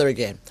together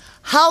again.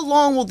 How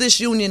long will this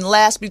union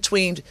last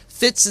between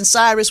Fitz and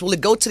Cyrus? Will it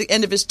go to the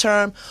end of his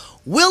term?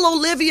 Will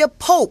Olivia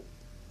Pope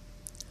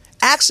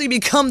actually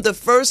become the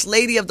first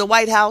lady of the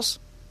White House?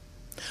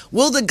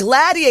 Will the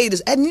gladiators,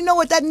 and you know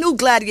what, that new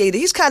gladiator,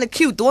 he's kind of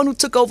cute, the one who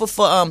took over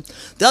for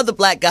the other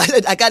black guy,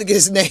 I got to get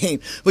his name,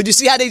 but you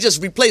see how they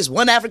just replaced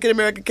one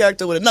African-American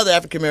character with another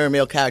African-American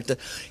male character.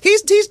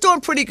 He's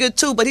doing pretty good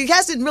too, but he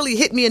hasn't really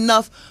hit me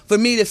enough for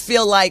me to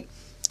feel like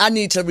I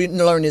need to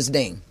learn his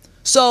name.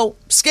 So,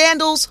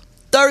 Scandals,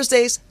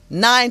 Thursdays,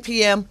 9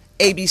 p.m.,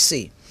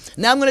 ABC.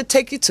 Now I'm going to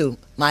take you to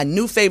my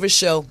new favorite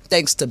show,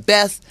 thanks to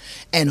Beth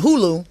and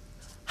Hulu,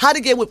 How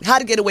to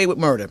Get Away with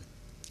Murder.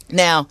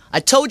 Now,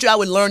 I told you I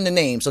would learn the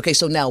names. Okay,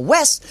 so now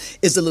Wes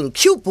is the little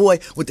cute boy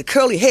with the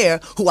curly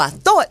hair who I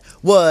thought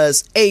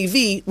was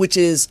AV, which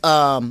is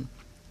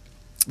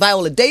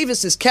Viola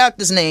Davis's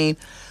character's name,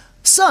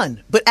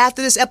 son. But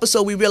after this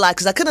episode, we realized,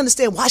 because I couldn't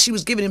understand why she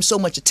was giving him so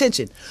much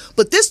attention.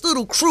 But this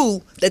little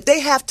crew that they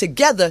have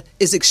together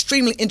is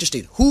extremely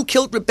interesting. Who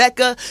killed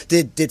Rebecca?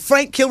 Did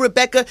Frank kill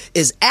Rebecca?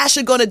 Is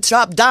Asher going to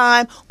drop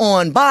dime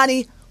on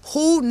Bonnie?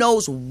 Who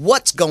knows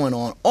what's going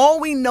on? All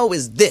we know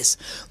is this,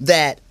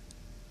 that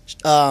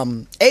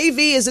AV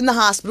is in the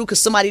hospital because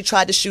somebody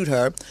tried to shoot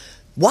her.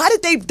 Why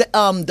did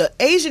the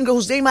Asian girl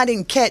whose name I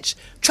didn't catch,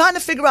 trying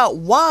to figure out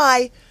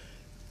why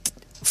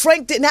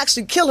Frank didn't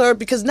actually kill her,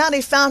 because now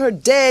they found her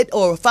dead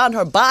or found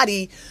her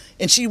body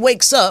and she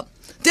wakes up.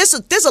 There's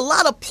a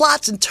lot of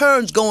plots and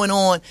turns going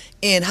on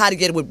in How to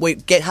Get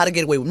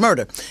Away with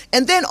Murder.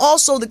 And then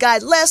also the guy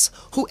Les,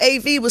 who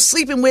AV was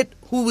sleeping with,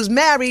 who was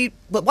married,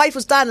 but wife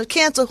was dying of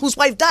cancer, whose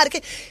wife died of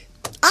cancer.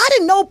 I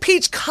didn't know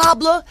Peach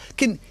Cobbler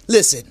can...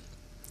 Listen,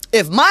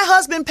 if my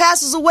husband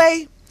passes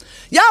away,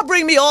 y'all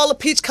bring me all the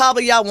peach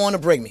cobbler y'all want to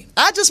bring me.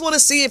 I just want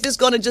to see if it's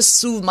going to just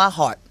soothe my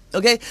heart,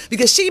 okay?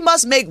 Because she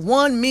must make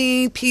one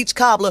mean peach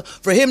cobbler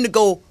for him to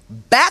go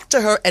back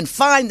to her and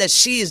find that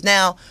she is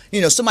now,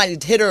 somebody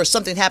hit her or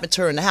something happened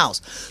to her in the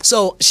house.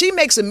 So she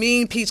makes a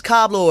mean peach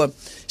cobbler, or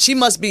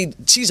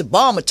she's a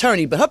bomb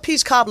attorney, but her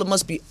peach cobbler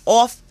must be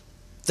off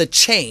the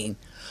chain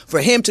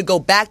for him to go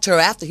back to her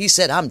after he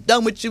said, I'm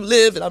done with you,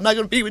 Liv, and I'm not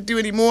going to be with you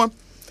anymore.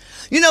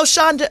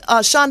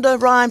 Shonda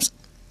Rhimes,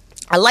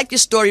 I like your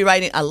story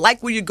writing. I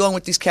like where you're going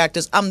with these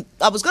characters. I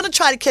was going to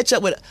try to catch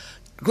up with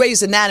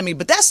Grey's Anatomy,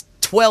 but that's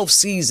 12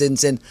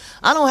 seasons, and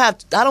I don't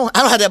have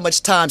that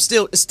much time.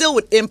 Still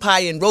with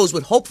Empire and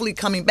Rosewood, hopefully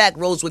coming back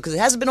Rosewood, because it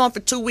hasn't been on for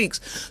 2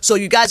 weeks. So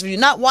you guys, if you're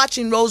not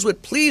watching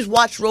Rosewood, please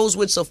watch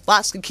Rosewood so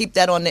Fox can keep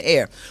that on the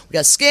air. We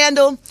got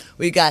Scandal.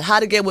 We got How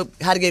to Get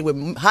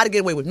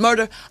Away with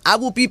Murder. I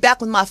will be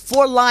back with my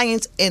 4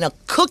 lions and a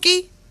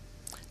cookie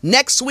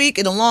next week,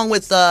 and along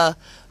with Jane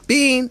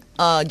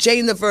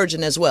the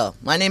Virgin as well.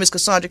 My name is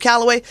Cosandra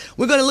Calloway.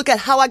 We're going to look at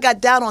how I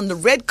got down on the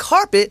red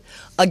carpet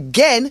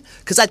again,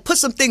 because I put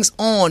some things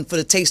on for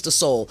the Taste of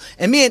Soul.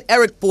 And me and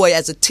Eric Boy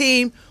as a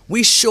team,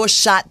 we sure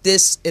shot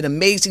this in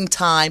amazing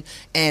time,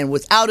 and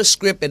without a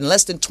script, in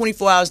less than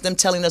 24 hours, them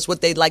telling us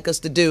what they'd like us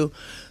to do.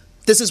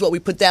 This is what we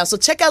put down. So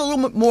check out a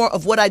little bit more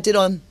of what I did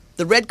on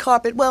the red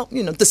carpet. Well,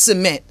 the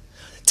cement.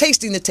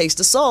 Tasting the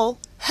Taste of Soul.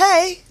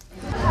 Hey!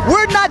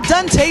 We're not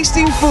done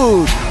tasting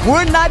food.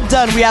 We're not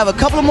done. We have a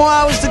couple of more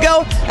hours to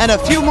go and a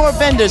few more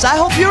vendors. I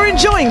hope you're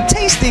enjoying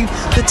Tasting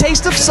the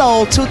Taste of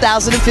Soul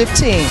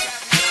 2015.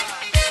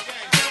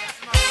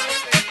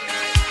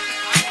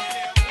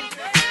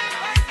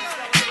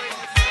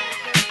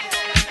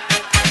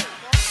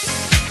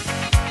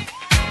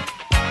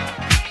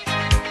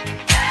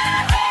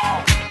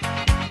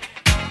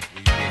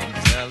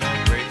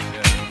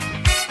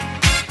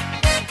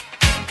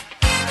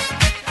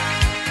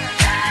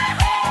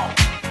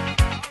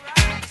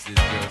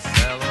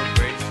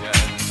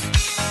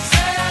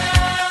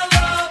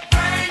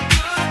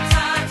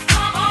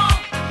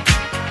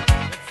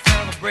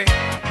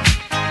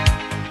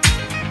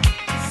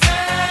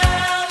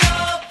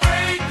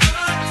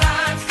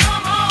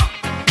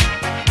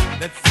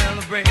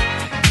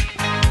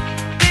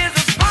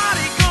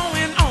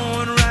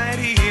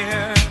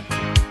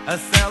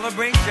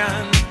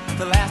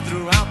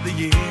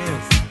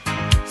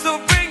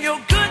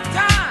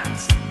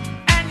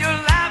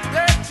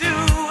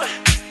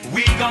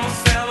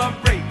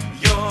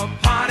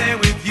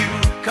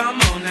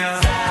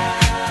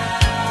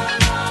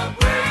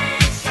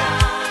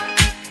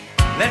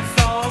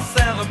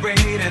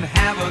 And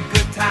have a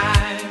good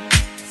time.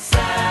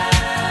 Celebrate.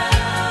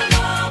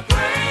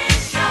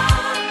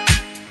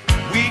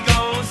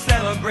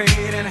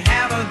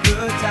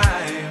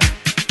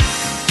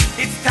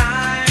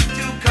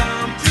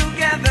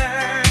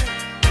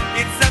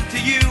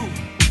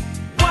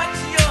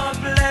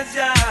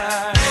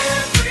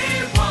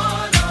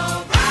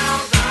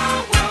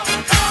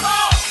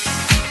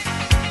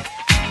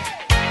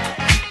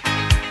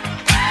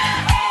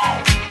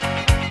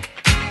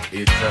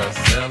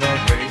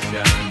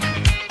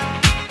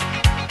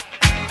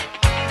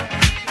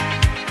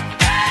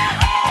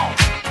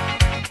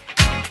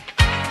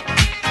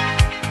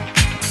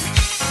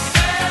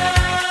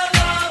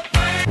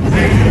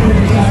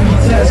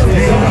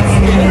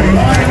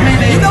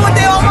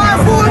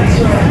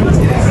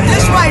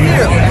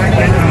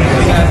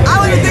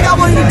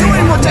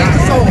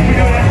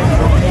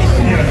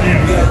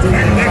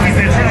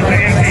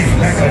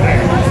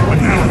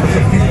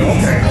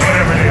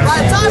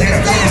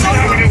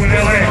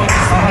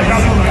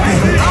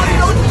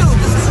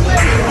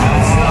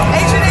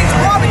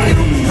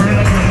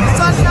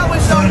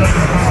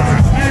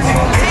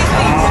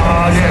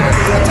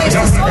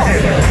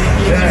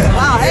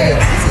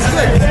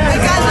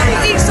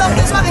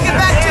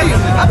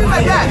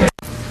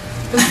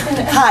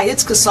 Hi,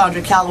 it's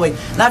Cosandra Calloway,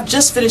 and I've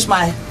just finished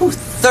my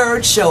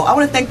third show. I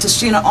want to thank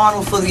Tashina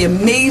Arnold for the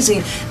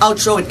amazing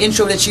outro and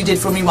intro that she did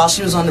for me while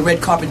she was on the red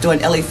carpet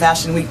during LA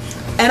Fashion Week.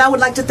 And I would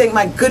like to thank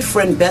my good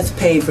friend Beth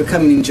Payne for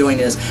coming and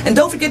joining us. And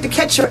don't forget to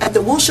catch her at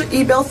the Wilshire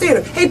Ebell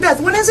Theater. Hey Beth,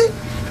 when is it?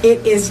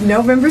 It is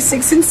November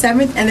 6th and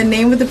 7th, and the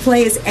name of the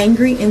play is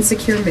Angry,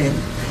 Insecure Men.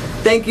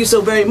 Thank you so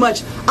very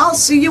much. I'll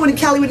see you in the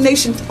Calloway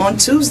Nation on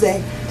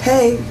Tuesday.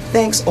 Hey,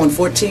 thanks on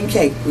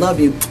 14K. Love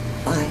you.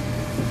 Bye.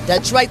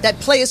 That's right. That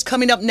play is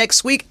coming up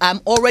next week.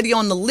 I'm already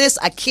on the list.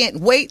 I can't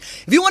wait.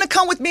 If you want to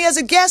come with me as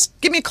a guest,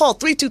 give me a call,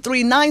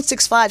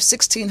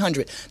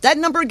 323-965-1600. That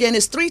number again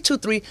is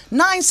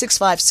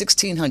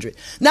 323-965-1600.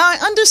 Now, I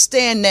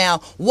understand now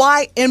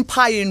why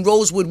Empire and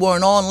Rosewood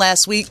weren't on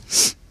last week.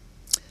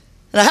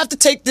 And I have to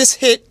take this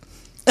hit.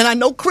 And I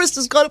know Chris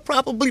is going to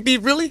probably be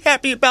really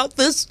happy about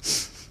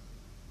this.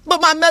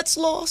 But my Mets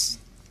lost.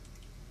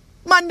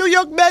 My New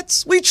York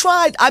Mets, we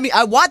tried. I mean,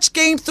 I watched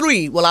Game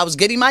 3 while I was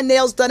getting my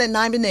nails done at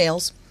Nyman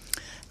Nails.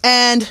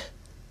 And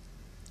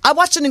I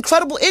watched an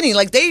incredible inning.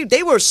 Like,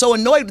 they were so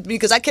annoyed with me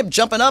because I kept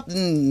jumping up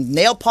and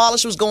nail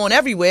polish was going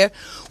everywhere.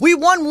 We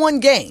won one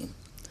game.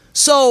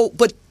 So,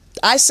 but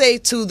I say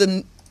to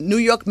the New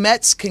York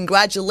Mets,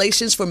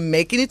 congratulations for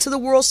making it to the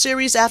World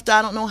Series after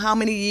I don't know how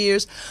many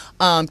years.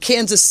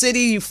 Kansas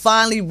City, you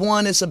finally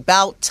won. It's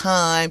about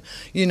time,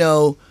 you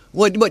know.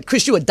 What,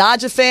 Chris, you a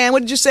Dodger fan? What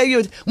did you say?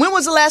 When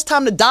was the last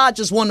time the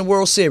Dodgers won the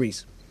World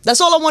Series?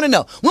 That's all I want to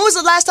know. When was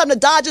the last time the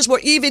Dodgers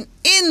were even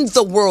in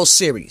the World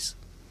Series?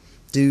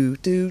 Do.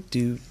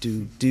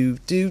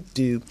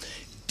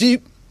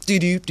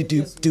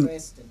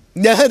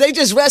 No, they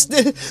just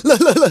rested.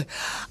 Look.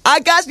 I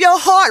got your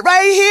heart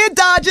right here,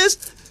 Dodgers.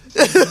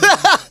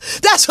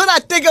 That's what I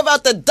think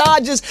about the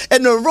Dodgers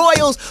and the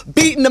Royals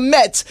beating the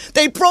Mets.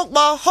 They broke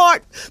my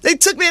heart. They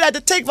took me and I had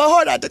to take my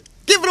heart. I had to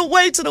give it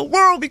away to the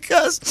world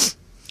because,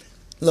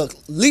 look,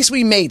 at least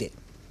we made it.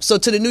 So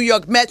to the New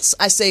York Mets,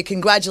 I say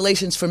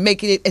congratulations for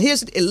making it. And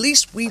here's, at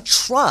least we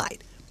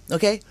tried,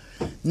 okay?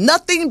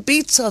 Nothing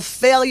beats a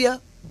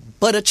failure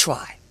but a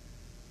try.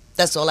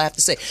 That's all I have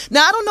to say.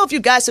 Now, I don't know if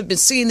you guys have been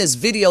seeing this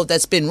video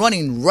that's been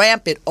running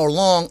rampant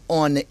along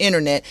on the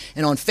internet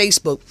and on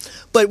Facebook,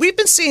 but we've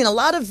been seeing a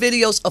lot of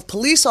videos of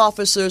police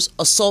officers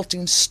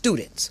assaulting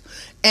students.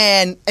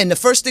 And the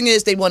first thing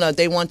is they want to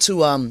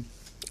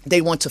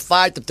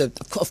fire,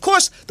 of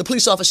course, the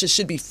police officers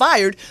should be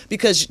fired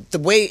because the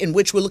way in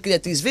which we're looking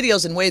at these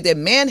videos and the way they're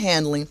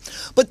manhandling.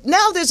 But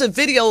now there's a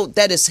video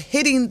that is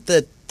hitting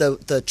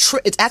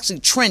it's actually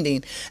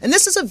trending. And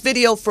this is a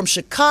video from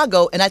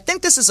Chicago. And I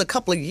think this is a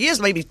couple of years,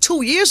 maybe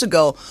 2 years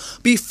ago,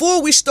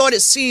 before we started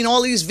seeing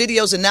all these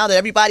videos. And now that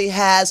everybody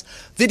has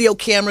video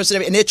cameras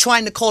and they're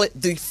trying to call it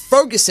the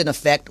Ferguson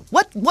effect.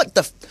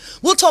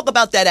 We'll talk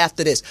about that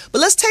after this.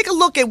 But let's take a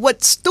look at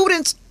what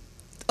students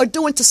are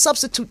doing to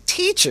substitute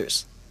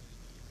teachers.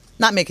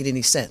 Not making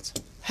any sense.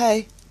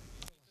 Hey.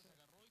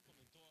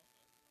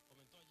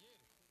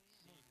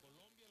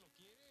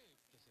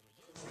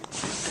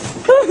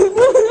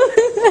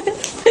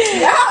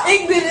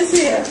 Ignorant is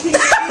here.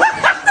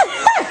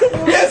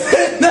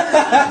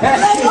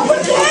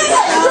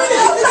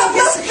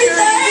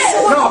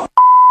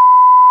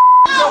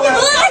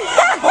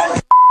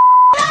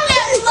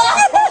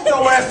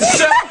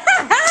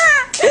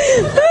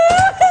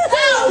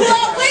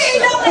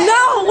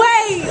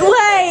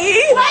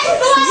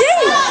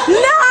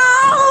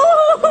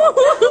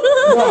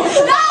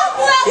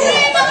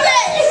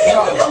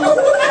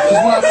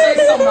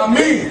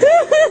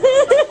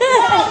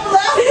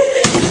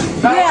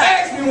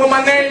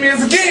 My name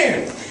is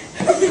again.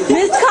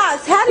 Miss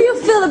Cox, how do you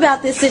feel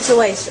about this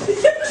situation?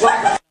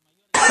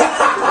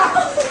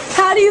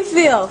 How do you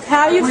feel?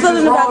 How are you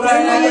feeling about this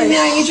situation?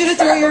 I need you to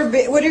throw your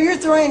whatever you're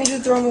throwing, I need you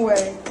to throw them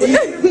away.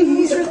 Whatever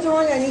beanies you're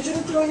throwing, I need you to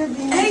throw your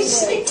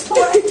beanies away.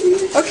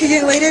 Okay,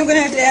 young lady, I'm going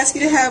to have to ask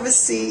you to have a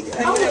seat.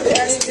 I'm going to have to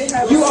ask you to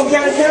have a seat. You on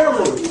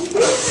camera?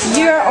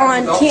 You're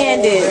on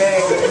Candid.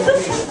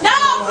 No,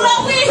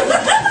 Chloe!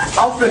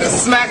 I'm finna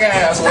smack her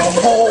ass with a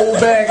whole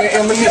bag of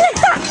M&M's.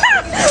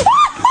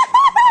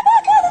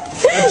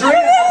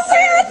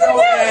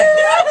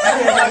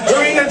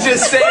 Adrena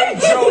just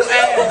saved your ass.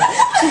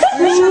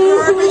 Where's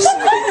your garbage?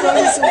 Throw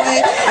this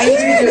away. I need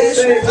to be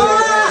measured.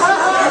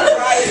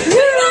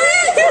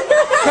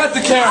 Cut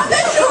the camera.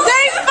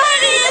 They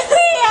funny as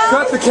hell.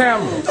 Cut the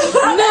camera.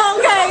 No,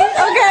 okay.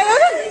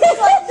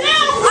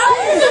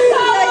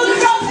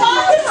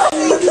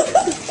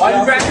 Why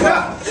you backing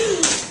up?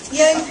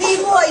 Young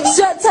people, I need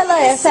Tell her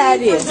ass how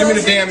it is. Give me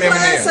the damn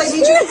M&M's. I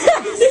need you to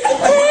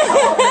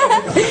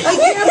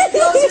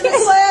those in the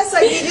class,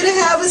 I need you to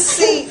have a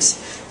seat.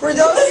 For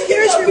those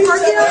students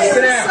reporting on your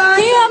assignment.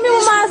 Can you help me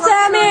with my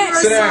assignment?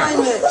 Sit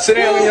down. Sit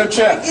down in your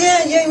chair.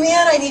 Again, young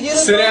man, I need you to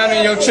sit down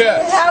in your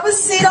chair. Have a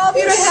seat. All of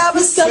you to have a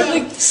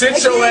seat.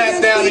 Sit your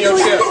ass down in your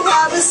chair.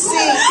 Have a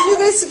seat. You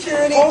guys,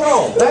 security. Hold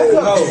on. Back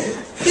up.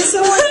 Get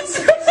someone.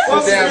 Sit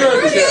down in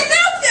your chair.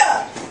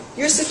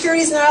 Your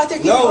security's not out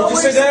there. No,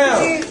 just sit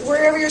down.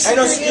 Wherever your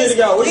security is. Ain't no security,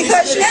 y'all.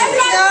 Because you're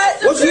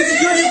not. What's your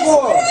security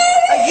for?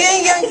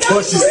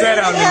 Well, she sat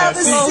down in that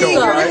seat,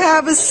 though, right?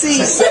 Have a seat.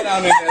 She sat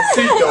down in that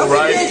seat, though,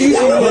 right? She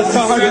sat down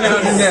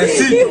in that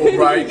seat, though,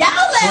 right?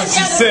 Well,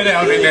 she sat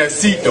down in that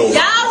seat, though. Y'all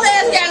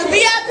ass got a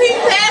VIP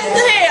pass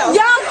to hell.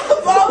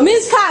 Y'all,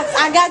 Miss Cox,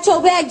 I got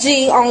your back,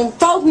 G, on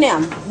folk now.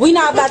 We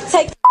not about to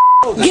take.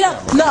 Get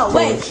up. No,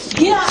 wait.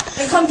 Get up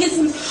and come get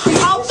some.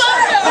 Oh,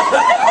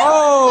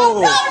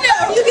 Oh.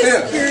 no. You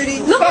get security.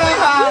 Look, you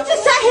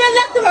just sat here and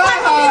let them fight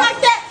me like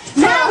that.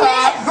 Now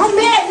I'm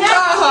mad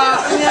now.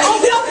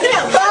 Oh, get over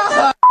there.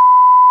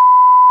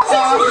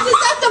 You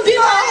just let them beat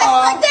my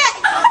ass like that.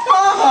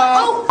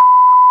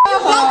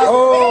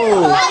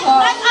 Oh. Like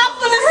I'm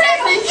gonna say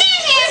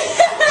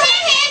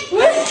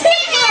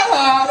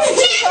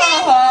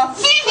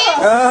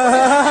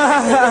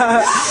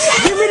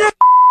Give me that.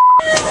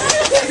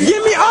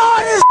 Give me all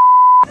this.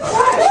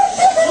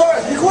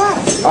 Be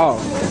quiet. Oh.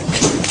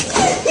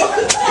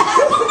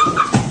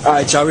 All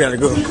right, y'all, we gotta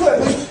go.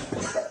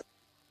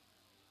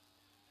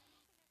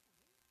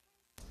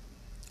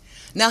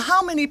 Now,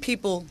 how many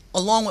people,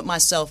 along with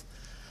myself,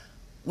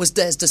 was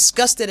as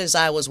disgusted as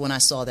I was when I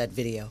saw that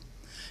video?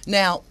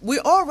 Now,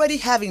 we're already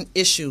having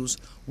issues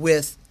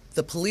with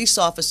the police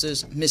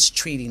officers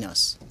mistreating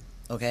us,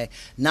 okay?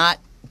 Not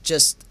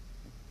just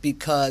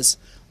because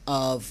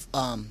of,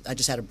 I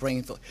just had a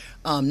brain thought.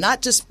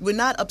 We're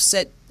not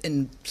upset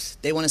and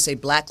they want to say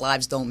black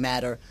lives don't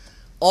matter.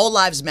 All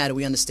lives matter,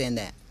 we understand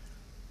that.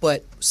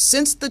 But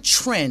since the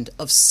trend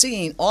of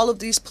seeing all of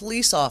these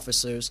police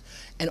officers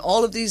and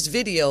all of these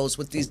videos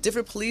with these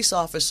different police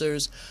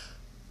officers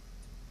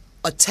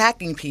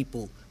attacking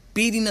people,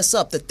 beating us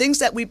up, the things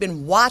that we've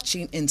been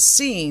watching and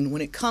seeing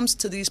when it comes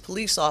to these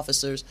police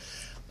officers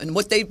and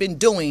what they've been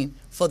doing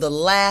for the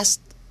last,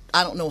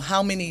 I don't know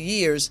how many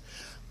years,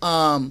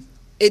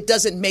 it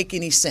doesn't make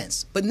any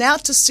sense. But now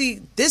to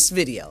see this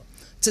video,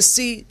 to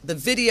see the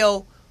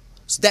video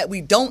that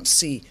we don't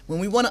see when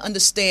we want to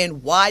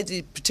understand why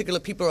the particular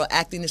people are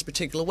acting this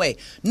particular way.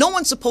 No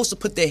one's supposed to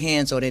put their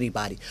hands on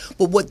anybody.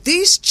 But what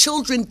these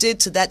children did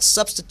to that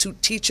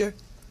substitute teacher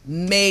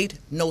made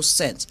no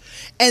sense.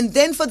 And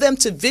then for them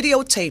to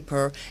videotape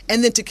her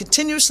and then to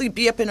continuously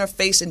be up in her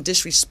face and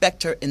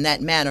disrespect her in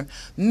that manner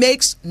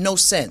makes no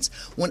sense.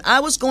 When I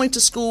was going to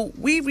school,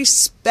 we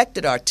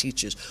respected our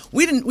teachers.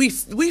 We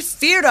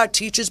feared our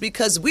teachers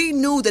because we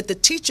knew that the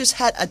teachers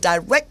had a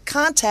direct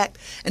contact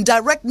and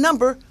direct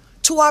number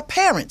to our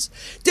parents.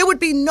 There would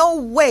be no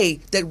way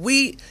that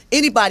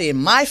anybody in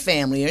my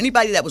family or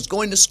anybody that was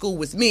going to school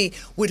with me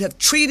would have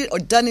treated or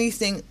done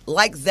anything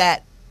like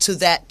that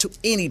to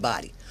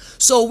anybody.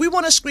 So we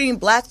want to scream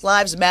Black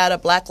Lives Matter,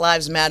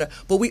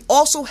 but we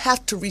also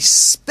have to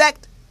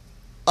respect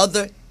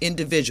other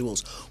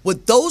individuals.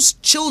 What those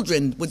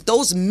children, what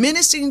those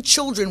menacing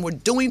children were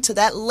doing to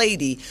that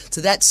lady,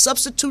 to that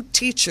substitute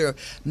teacher,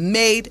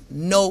 made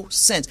no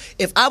sense.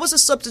 If I was a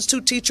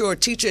substitute teacher or a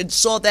teacher and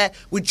saw that,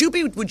 would you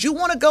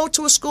want to go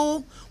to a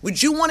school?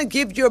 Would you want to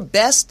give your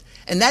best?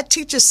 And that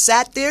teacher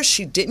sat there.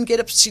 She didn't get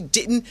up. She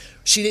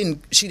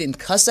didn't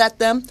cuss at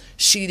them.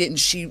 She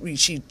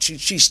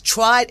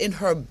tried in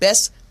her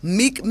best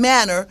meek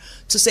manner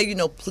to say,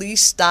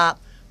 please stop.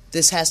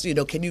 This has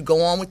to, can you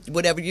go on with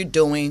whatever you're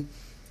doing?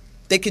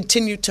 They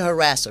continued to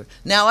harass her.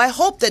 Now, I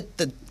hope that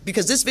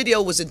because this video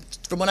was,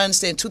 from what I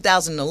understand,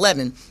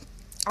 2011,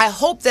 I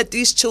hope that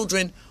these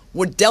children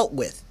were dealt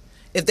with.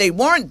 If they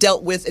weren't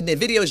dealt with and the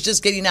video is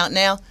just getting out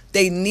now,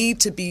 they need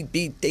to be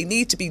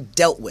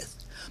dealt with,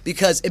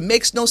 because it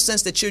makes no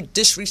sense that you're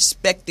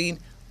disrespecting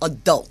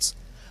adults.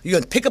 You're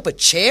going to pick up a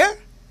chair?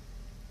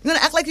 You're going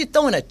to act like you're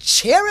throwing a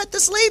chair at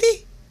this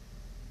lady?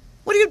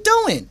 What are you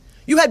doing?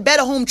 You had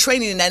better home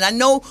training than that. And I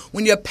know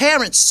when your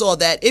parents saw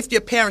that, if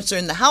your parents are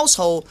in the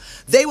household,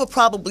 they were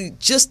probably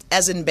just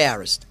as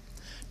embarrassed.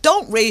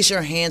 Don't raise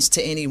your hands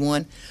to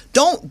anyone.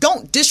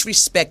 Don't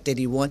disrespect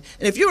anyone.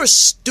 And if you're a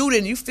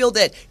student, you feel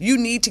that you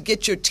need to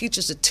get your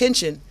teacher's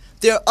attention,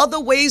 there are other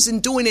ways in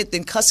doing it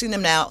than cussing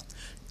them out.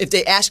 If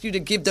they ask you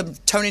to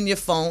turn in your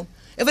phone.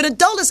 If an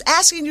adult is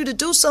asking you to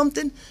do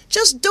something,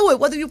 just do it.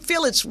 Whether you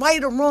feel it's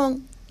right or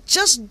wrong,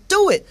 just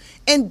do it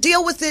and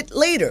deal with it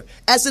later.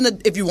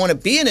 If you want to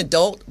be an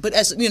adult, but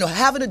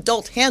have an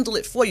adult handle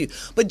it for you.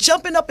 But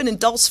jumping up in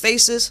adults'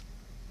 faces,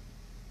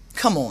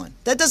 come on.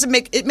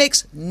 It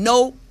makes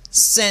no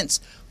sense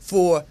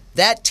for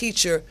that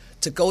teacher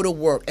to go to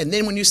work. And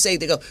then when you say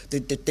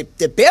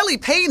they're barely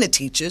paying the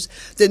teachers,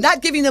 they're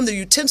not giving them the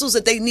utensils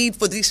that they need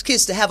for these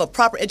kids to have a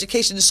proper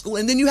education in school.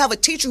 And then you have a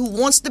teacher who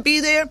wants to be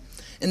there,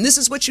 and this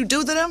is what you do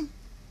to them?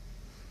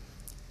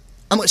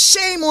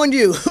 Shame on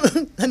you.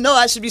 I know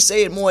I should be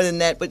saying more than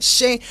that, but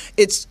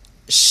it's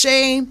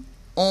shame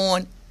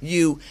on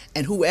you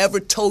and whoever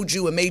told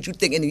you and made you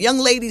think. And the young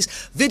ladies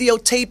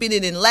videotaping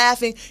it and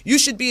laughing, you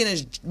should be in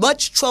as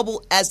much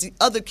trouble as the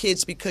other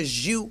kids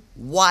because you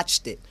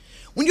watched it.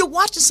 When you're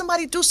watching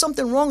somebody do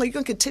something wrong, are you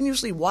going to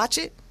continuously watch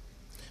it?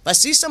 If I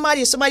see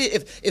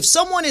if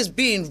someone is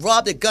being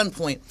robbed at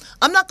gunpoint,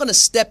 I'm not going to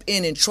step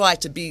in and try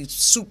to be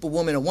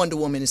Superwoman or Wonder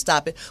Woman and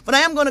stop it, but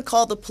I am going to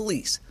call the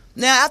police.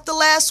 Now, after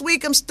last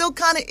week, I'm still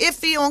kind of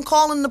iffy on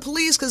calling the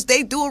police because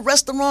they do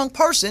arrest the wrong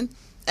person.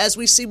 as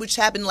we see which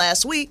happened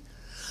last week.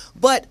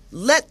 But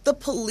let the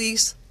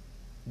police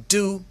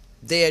do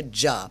their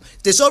job.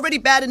 It's already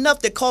bad enough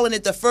they're calling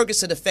it the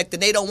Ferguson effect,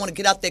 and they don't want to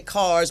get out their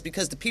cars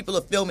because the people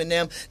are filming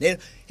them.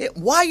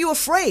 Why are you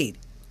afraid?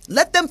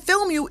 Let them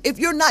film you if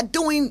you're not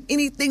doing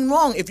anything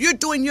wrong. If you're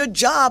doing your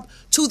job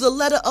to the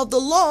letter of the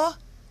law,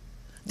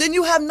 then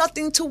you have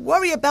nothing to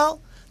worry about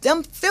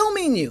them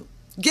filming you.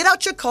 Get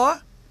out your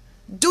car,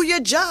 do your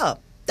job.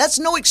 That's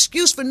no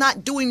excuse for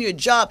not doing your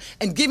job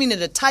and giving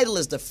it a title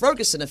as the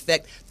Ferguson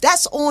effect.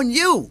 That's on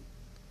you.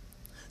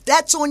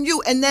 That's on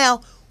you. And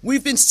now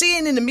we've been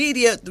seeing in the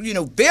media,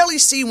 barely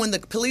see when the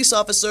police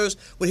officers,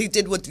 what he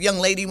did with the young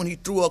lady when he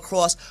threw her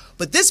across.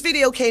 But this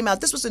video came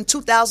out, this was in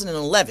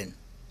 2011.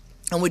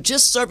 And we're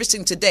just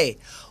servicing today.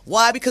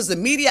 Why? Because the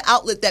media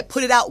outlet that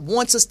put it out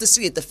wants us to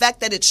see it. The fact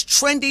that it's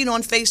trending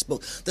on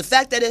Facebook. The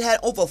fact that it had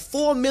over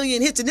 4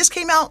 million hits. And this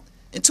came out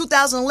in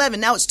 2011.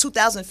 Now it's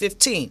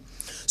 2015.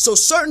 So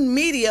certain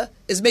media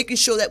is making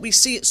sure that we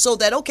see it so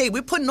that, okay,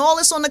 we're putting all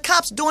this on the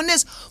cops doing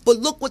this, but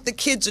look what the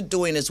kids are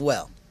doing as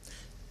well.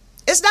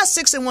 It's not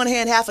 6 in one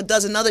hand, half a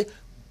dozen other.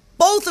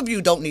 Both of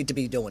you don't need to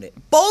be doing it.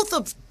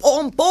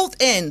 On both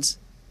ends,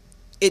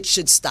 it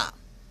should stop.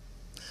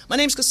 My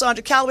name's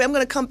Cosandra Calloway. I'm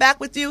going to come back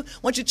with you. I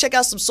want you to check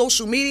out some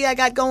social media I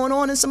got going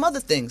on and some other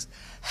things.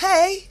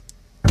 Hey.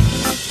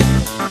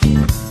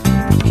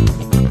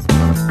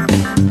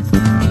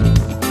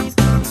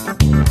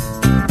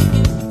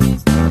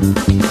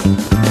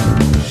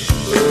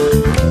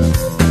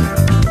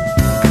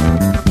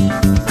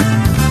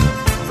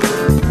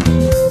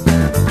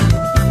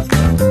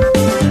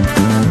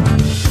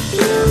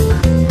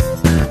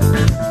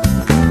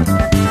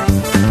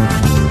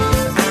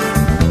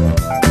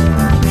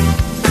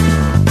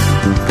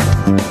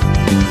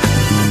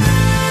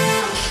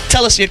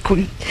 Tell us your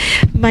queen.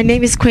 My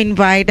name is Queen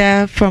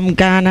Vida from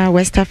Ghana,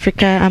 West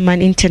Africa. I'm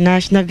an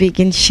international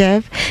vegan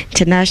chef,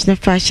 international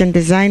fashion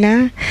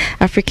designer,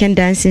 African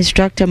dance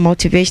instructor,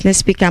 motivational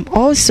speaker. I'm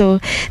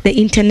also the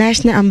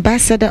international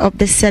ambassador of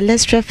the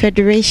Celestial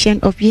Federation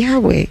of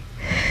Yahweh.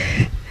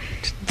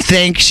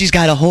 She's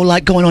got a whole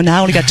lot going on now.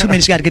 I only got 2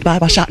 minutes. Got to get by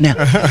my shot now.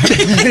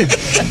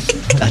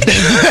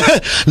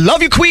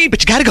 Love you, queen,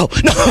 but you got to go.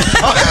 No.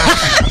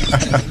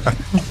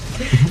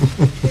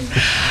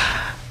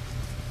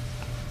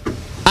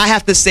 I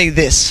have to say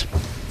this.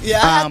 Yeah,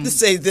 I have to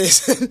say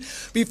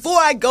this. Before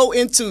I go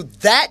into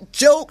that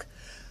joke,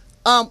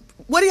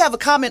 what do you have a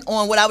comment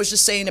on what I was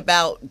just saying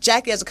about,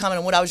 Jackie has a comment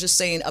on what I was just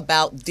saying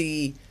about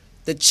the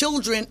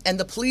children and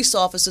the police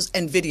officers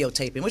and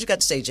videotaping. What you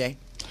got to say, Jay?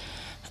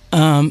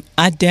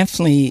 I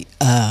definitely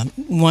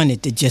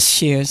wanted to just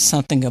share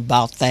something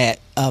about that,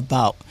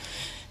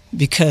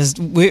 because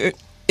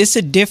it's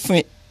a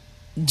different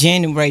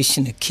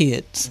generation of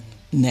kids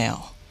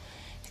now.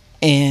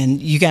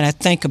 And you got to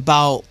think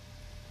about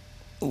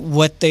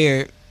what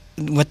their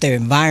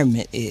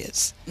environment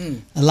is.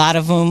 A lot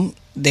of them,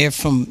 they're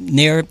from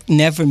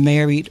never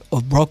married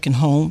or broken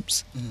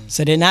homes,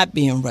 so they're not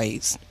being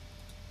raised.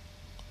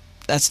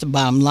 That's the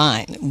bottom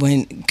line.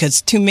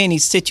 Because too many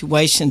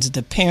situations,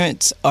 the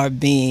parents are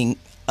being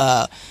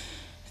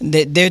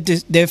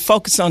they're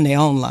focused on their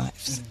own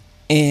lives,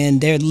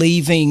 and they're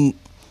leaving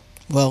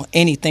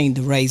anything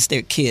to raise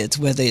their kids,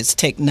 whether it's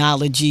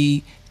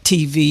technology,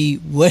 TV,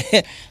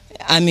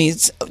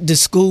 it's the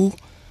school.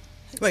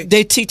 Right.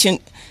 They're teaching.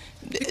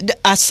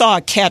 I saw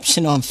a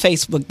caption on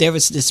Facebook. There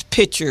was this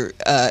picture.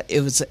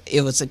 It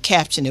was a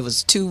caption. It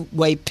was a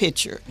two-way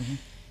picture.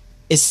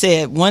 It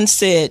said, one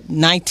said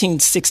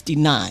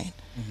 1969,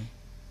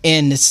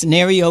 and the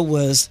scenario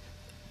was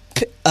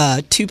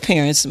two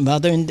parents,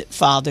 mother and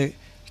father,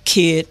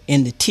 kid,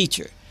 and the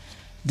teacher.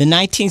 The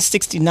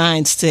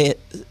 1969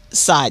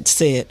 side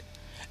said,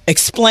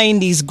 explain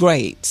these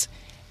grades,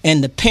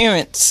 and the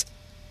parents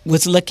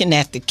was looking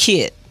at the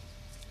kid.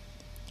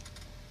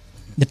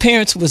 The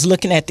parents was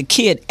looking at the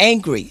kid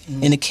angry,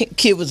 and the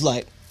kid was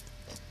like,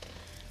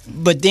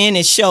 but then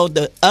it showed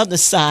the other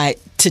side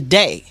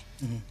today,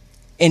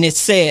 and it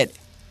said,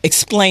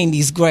 explain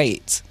these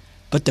grades.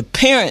 But the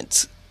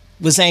parents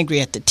was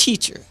angry at the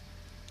teacher,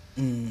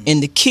 and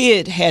the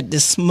kid had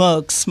this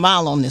smug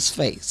smile on his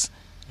face,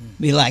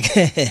 be like,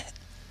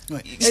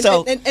 right.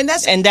 So, and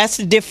that's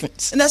the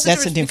difference. And that's the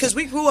difference because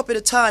we grew up at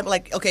a time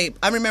like, okay,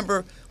 I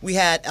remember we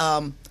had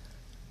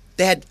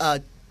they had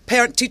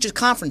parent-teacher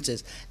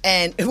conferences,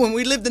 and when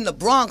we lived in the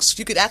Bronx,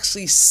 you could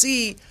actually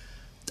see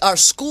our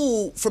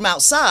school from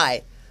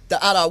outside,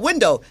 out our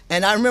window.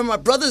 And I remember my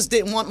brothers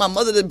didn't want my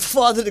mother and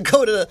father to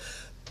go to the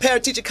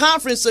parent-teacher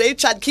conference, so they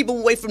tried to keep them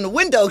away from the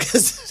window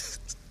because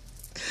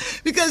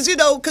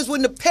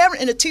when the parent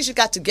and the teacher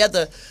got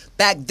together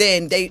back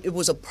then, it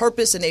was a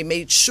purpose, and they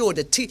made sure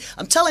that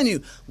I'm telling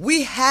you,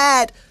 we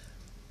had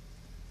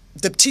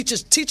the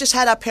teachers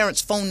had our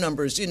parents' phone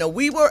numbers.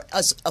 We were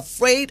as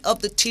afraid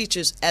of the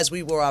teachers as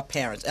we were our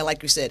parents. And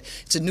like you said,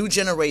 it's a new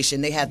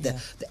generation. They have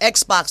the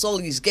Xbox, all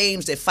these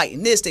games. They're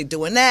fighting this, they're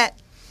doing that.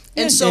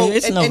 And so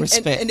there's no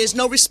respect. And there's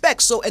no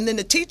respect. So and then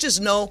the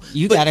teachers know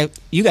you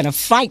gotta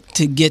fight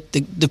to get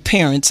the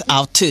parents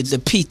out to the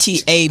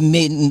PTA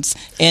meetings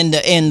and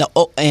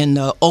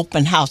the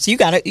open house. You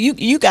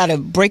gotta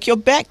break your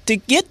back to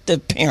get the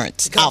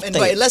parents out there.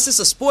 Right, unless it's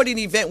a sporting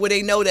event where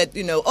they know that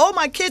oh,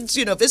 my kids,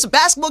 if it's a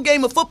basketball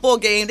game, a football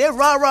game, they're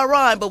rah rah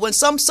rah. But when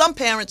some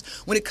parents,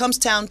 when it comes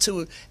down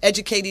to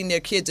educating their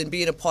kids and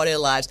being a part of their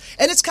lives,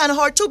 and it's kind of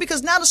hard too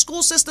because now the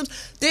school systems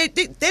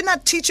they're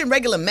not teaching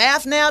regular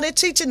math now. They're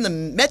teaching the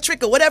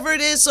metric or whatever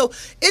it is. So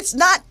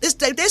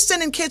they're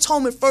sending kids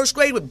home in first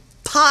grade with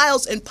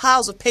piles and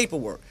piles of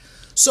paperwork.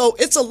 So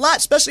it's a lot,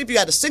 especially if you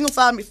got a single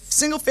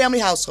family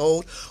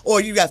household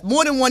or you got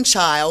more than one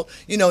child,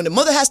 and the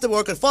mother has to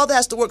work and the father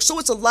has to work. So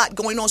it's a lot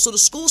going on. So the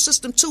school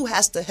system too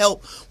has to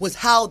help with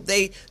how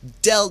they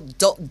deal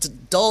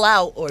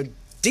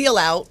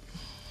out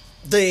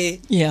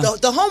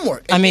the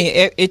homework. I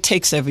mean, it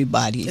takes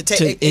everybody.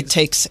 It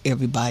takes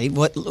everybody.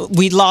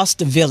 We lost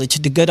the village.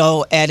 The good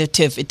old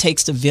additive. It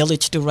takes the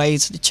village to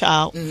raise the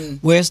child. Mm-hmm.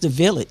 Where's the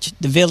village?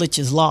 The village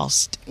is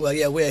lost. Well,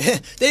 yeah,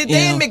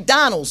 they in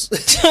McDonald's.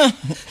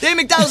 They're in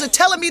McDonald's and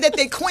telling me that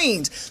they're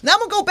queens. Now I'm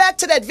gonna go back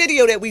to that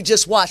video that we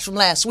just watched from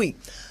last week.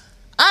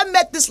 I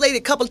met this lady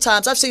a couple of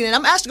times. I've seen it. And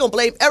I'm actually gonna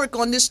blame Eric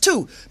on this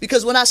too,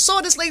 because when I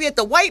saw this lady at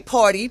the white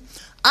party,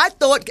 I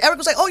thought Eric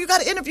was like, oh, you got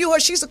to interview her.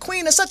 She's the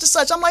queen of such and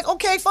such. I'm like,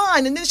 okay,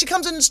 fine. And then she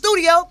comes in the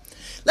studio.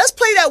 Let's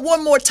play that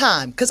one more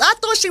time because I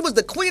thought she was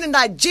the queen of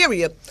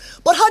Nigeria,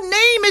 but her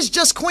name is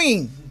just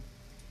Queen.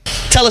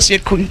 Tell us your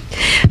queen.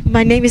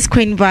 My name is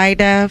Queen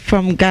Vida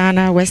from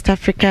Ghana, West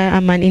Africa.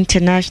 I'm an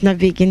international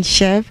vegan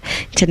chef,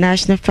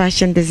 international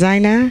fashion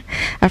designer,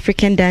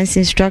 African dance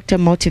instructor,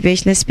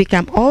 motivational speaker.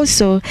 I'm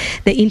also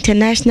the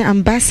international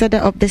ambassador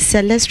of the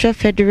Celestial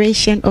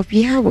Federation of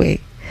Yahweh.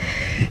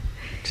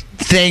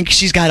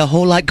 She's got a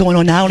whole lot going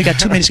on now. I only got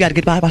 2 minutes. Got to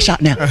get by my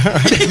shot now.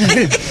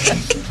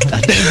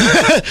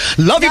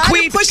 Love you,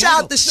 Queen. I push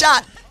out the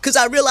shot because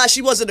I realized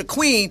she wasn't a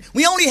queen.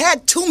 We only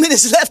had 2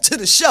 minutes left to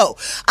the show.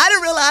 I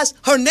didn't realize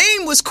her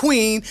name was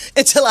Queen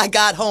until I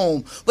got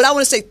home. But I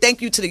want to say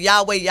thank you to the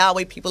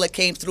Yahweh people that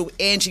came through.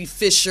 Angie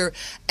Fisher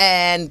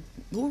and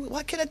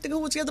why can't I think who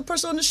was the other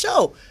person on the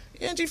show?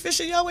 Angie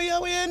Fisher, Yahweh,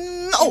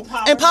 and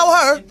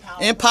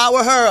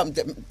Empower her.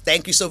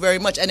 Thank you so very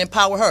much, and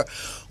empower her.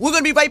 We're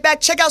going to be right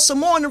back. Check out some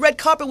more on the red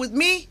carpet with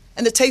me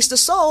and the Taste of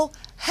Soul.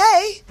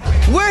 Hey,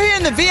 we're here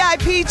in the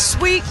VIP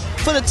suite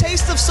for the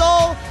Taste of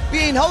Soul,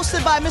 being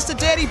hosted by Mr.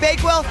 Danny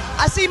Bakewell.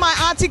 I see my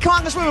auntie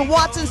Congresswoman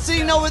Watson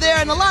sitting over there,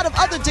 and a lot of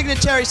other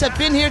dignitaries have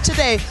been here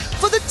today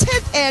for the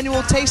 10th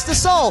annual Taste of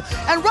Soul.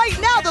 And right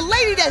now, the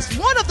lady that's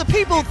one of the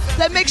people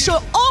that makes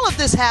sure all of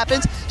this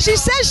happens, she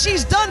says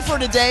she's done for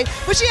today,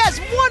 but she has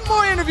one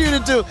more interview to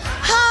do.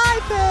 Hi,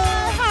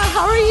 Beth. Hi,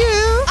 how are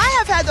you? I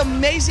have had an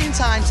amazing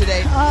time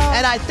today,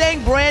 and I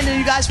thank Brandon and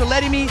you guys for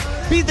letting me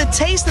be the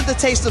taste of the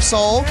Taste of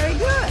Soul. Very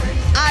good.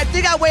 I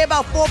think I weigh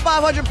about 400 or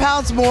 500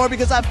 pounds more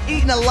because I've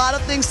eaten a lot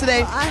of things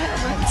today. I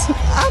haven't.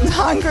 I'm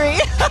hungry.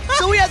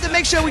 So we have to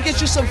make sure we get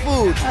you some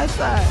food. That's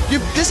right.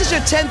 This is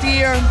your 10th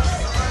year.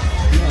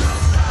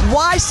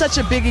 Why such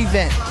a big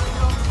event?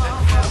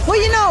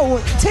 Well,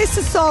 Taste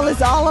of Soul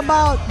is all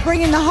about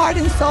bringing the heart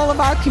and soul of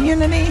our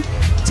community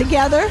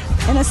together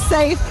in a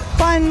safe,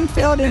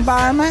 fun-filled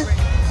environment.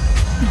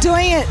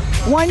 Doing it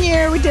 1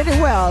 year, we did it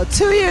well.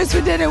 2 years,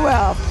 we did it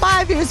well.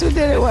 5 years, we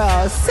did it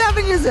well.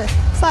 7 years,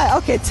 it's like,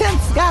 okay,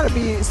 10th's got to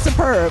be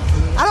superb.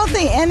 I don't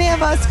think any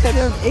of us could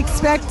have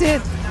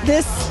expected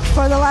this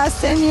for the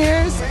last 10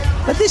 years,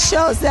 but this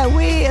shows that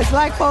we as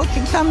black folk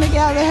can come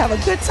together, have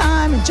a good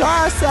time, enjoy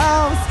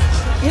ourselves,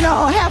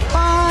 have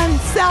fun,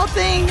 sell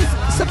things,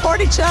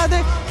 support each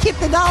other, keep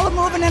the dollar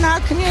moving in our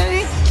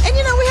community. And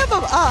we have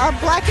a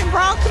black and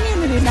brown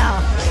community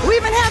now. We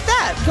even have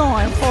that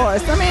going for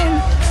us. I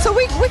mean, so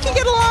we can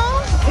get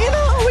along,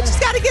 we just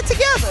got to get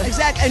together.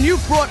 Exactly, and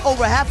you've brought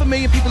over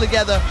 500,000 people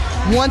together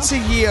once a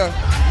year.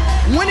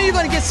 When are you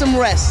going to get some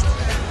rest?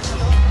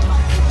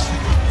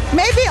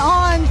 Maybe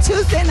on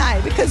Tuesday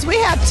night, because we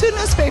have 2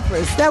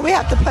 newspapers that we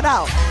have to put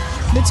out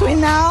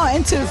between now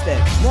and Tuesday.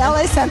 The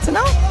LA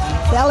Sentinel,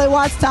 the LA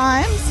Watch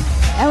Times,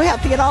 and we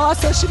have to get all our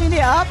social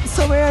media up,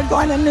 so we're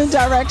going in a new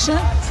direction.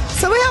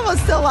 So we have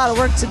still a lot of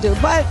work to do,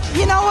 but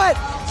you know what?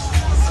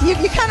 You're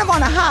kind of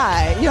on a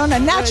high. You're on a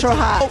natural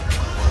high.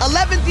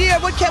 11th year,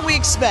 what can we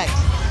expect?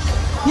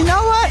 You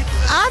know what?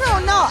 I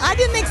don't know. I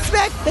didn't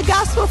expect the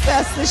Gospel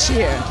Fest this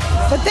year,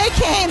 but they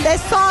came. They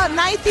saw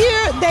 9th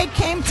year. They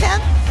came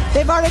 10th.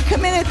 They've already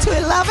committed to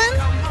 11.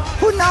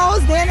 Who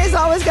knows? Danny's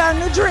always got a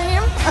new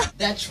dream.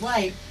 That's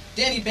right.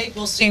 Danny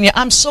Bakewell Sr.,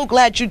 I'm so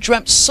glad you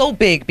dreamt so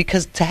big,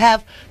 because to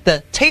have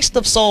the Taste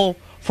of Soul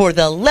for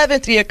the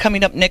 11th year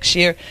coming up next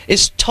year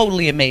is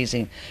totally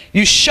amazing.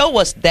 You show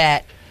us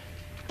that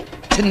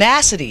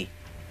tenacity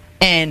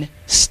and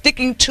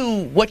sticking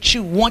to what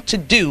you want to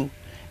do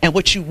and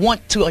what you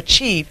want to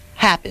achieve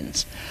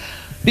happens.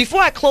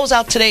 Before I close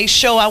out today's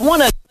show, I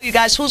want to tell you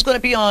guys who's going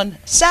to be on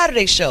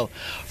Saturday's show.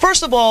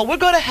 First of all, we're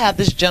going to have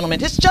this gentleman.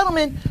 This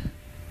gentleman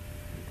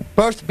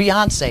birthed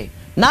Beyonce.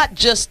 Not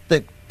just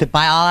the the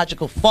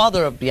biological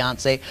father of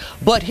Beyonce,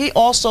 but he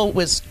also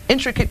was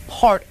intricate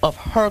part of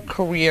her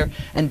career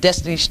and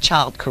Destiny's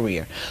Child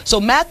career. So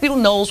Matthew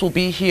Knowles will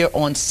be here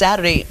on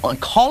Saturday on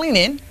calling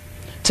in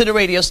to the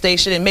radio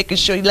station and making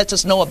sure he lets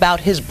us know about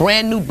his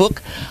brand new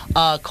book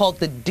called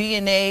The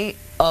DNA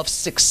of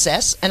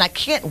Success. And I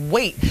can't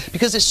wait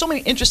because there's so many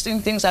interesting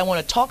things I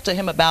want to talk to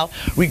him about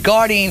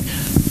regarding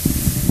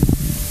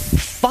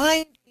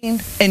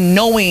finding and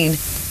knowing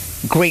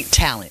great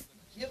talent.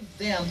 Give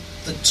them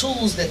the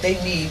tools that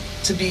they need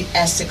to be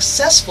as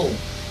successful,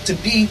 to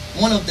be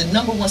one of the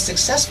 #1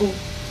 successful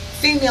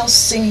female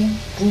singing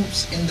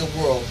groups in the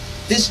world.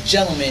 This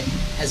gentleman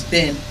has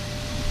been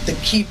the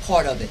key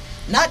part of it.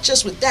 Not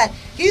just with that,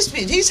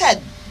 he's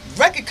had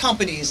record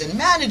companies and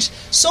managed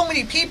so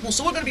many people.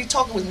 So we're going to be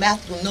talking with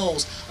Matthew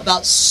Knowles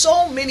about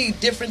so many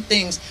different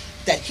things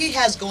that he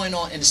has going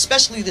on, and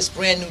especially this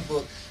brand new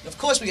book. And of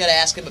course, we got to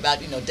ask him about,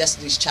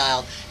 Destiny's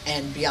Child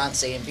and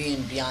Beyonce and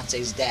being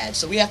Beyonce's dad.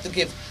 So we have to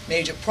give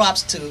major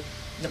props to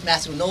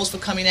Matthew Knowles for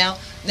coming out.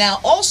 Now,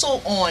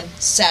 also on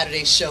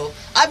Saturday's show,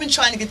 I've been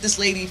trying to get this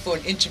lady for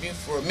an interview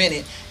for a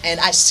minute, and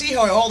I see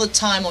her all the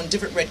time on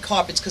different red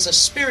carpets because her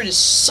spirit is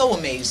so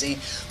amazing.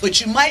 But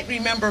you might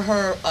remember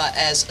her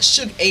as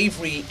Suge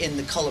Avery in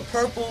The Color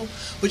Purple,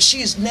 but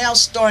she is now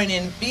starring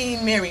in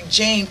Being Mary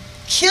Jane,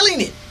 killing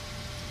it.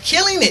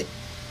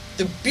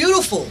 The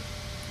beautiful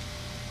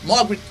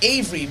Margaret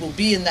Avery will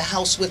be in the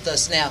house with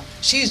us now.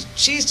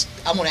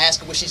 I want to ask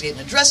her where she's getting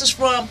her dresses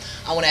from.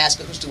 I want to ask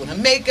her who's doing her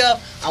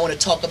makeup. I want to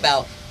talk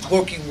about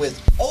working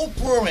with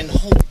Oprah and the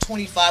whole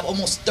 25,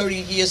 almost 30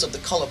 years of The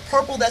Color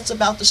Purple that's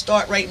about to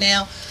start right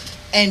now.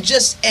 And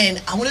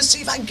I want to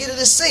see if I can get her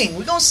to sing.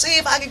 We're going to see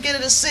if I can get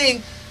her to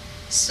sing.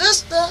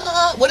 Sister,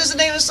 what is the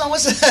name of the song?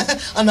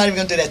 I'm not even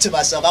going to do that to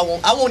myself. I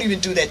won't even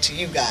do that to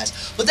you guys.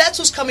 But that's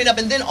what's coming up.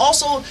 And then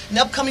also in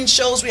upcoming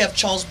shows, we have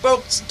Charles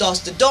Burke's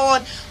Dust to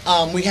Dawn.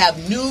 We have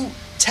new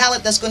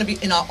talent that's going to be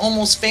in our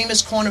Almost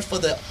Famous corner for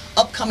the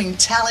upcoming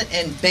talent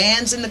and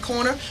bands in the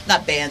corner.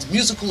 Not bands,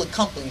 musical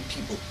accompanying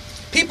people.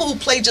 People who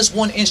play just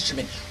one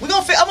instrument. I'm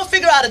going to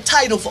figure out a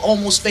title for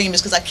Almost Famous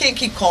because I can't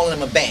keep calling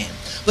them a band.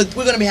 But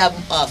we're going to be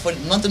having, for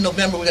the month of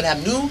November, we're going to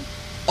have new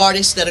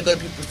artists that are going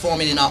to be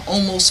performing in our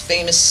Almost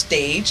Famous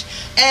stage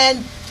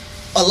and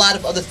a lot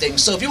of other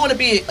things. So if you want to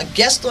be a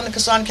guest on the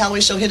Cosandra Calloway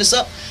Show, hit us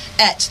up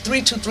at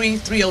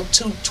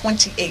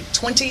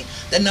 323-302-2820.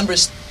 That number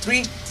is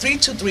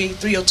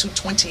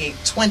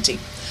 323-302-2820.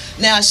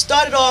 Now, I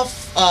started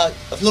off a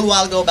little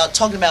while ago about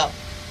talking about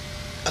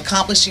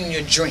accomplishing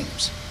your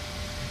dreams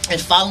and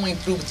following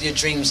through with your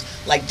dreams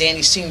like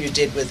Danny Sr.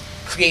 did with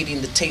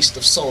creating The Taste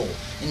of Soul,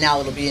 and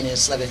now it'll be in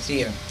its 11th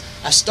year.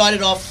 I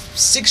started off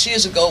 6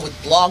 years ago with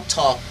Blog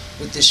Talk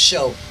with this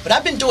show, but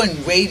I've been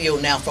doing radio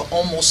now for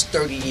almost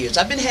 30 years.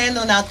 I've been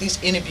handling out these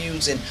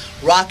interviews and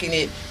rocking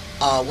it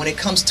when it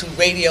comes to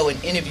radio and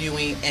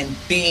interviewing and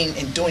being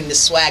and doing this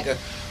swagger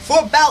for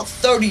about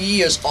 30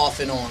 years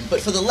off and on.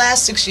 But for the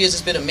last 6 years,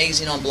 it's been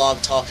amazing on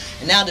Blog Talk.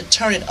 And now to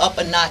turn it up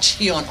a notch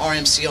here on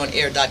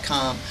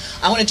rmconair.com,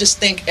 I want to just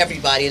thank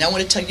everybody. And I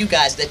want to tell you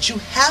guys that you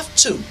have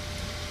to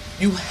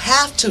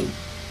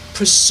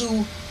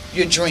pursue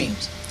your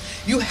dreams.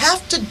 You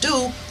have to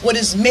do what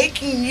is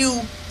making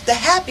you the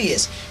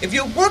happiest. If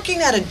you're working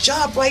at a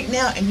job right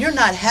now and you're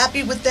not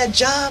happy with that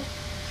job,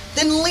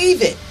 then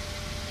leave it.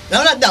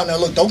 No,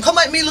 look, don't come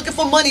at me looking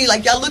for money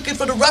like y'all looking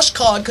for the rush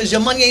card because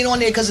your money ain't on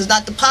there because it's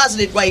not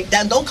deposited right.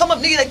 Don't come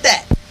at me like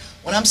that.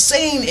 What I'm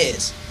saying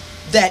is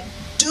that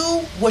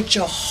do what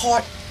your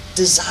heart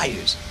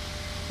desires.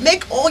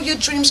 Make all your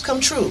dreams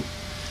come true.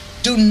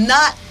 Do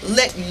not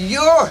let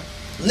your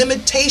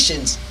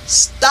limitations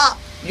stop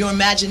your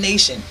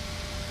imagination.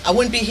 I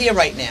wouldn't be here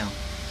right now.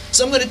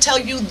 So I'm going to tell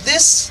you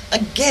this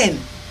again.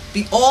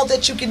 Be all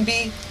that you can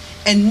be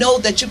and know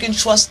that you can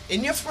trust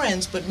in your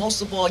friends, but most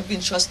of all, you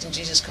can trust in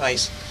Jesus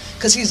Christ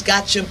because he's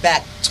got your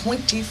back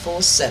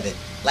 24/7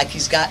 like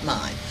he's got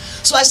mine.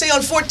 So I say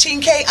on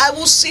 14K, I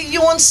will see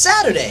you on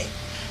Saturday.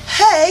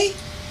 Hey,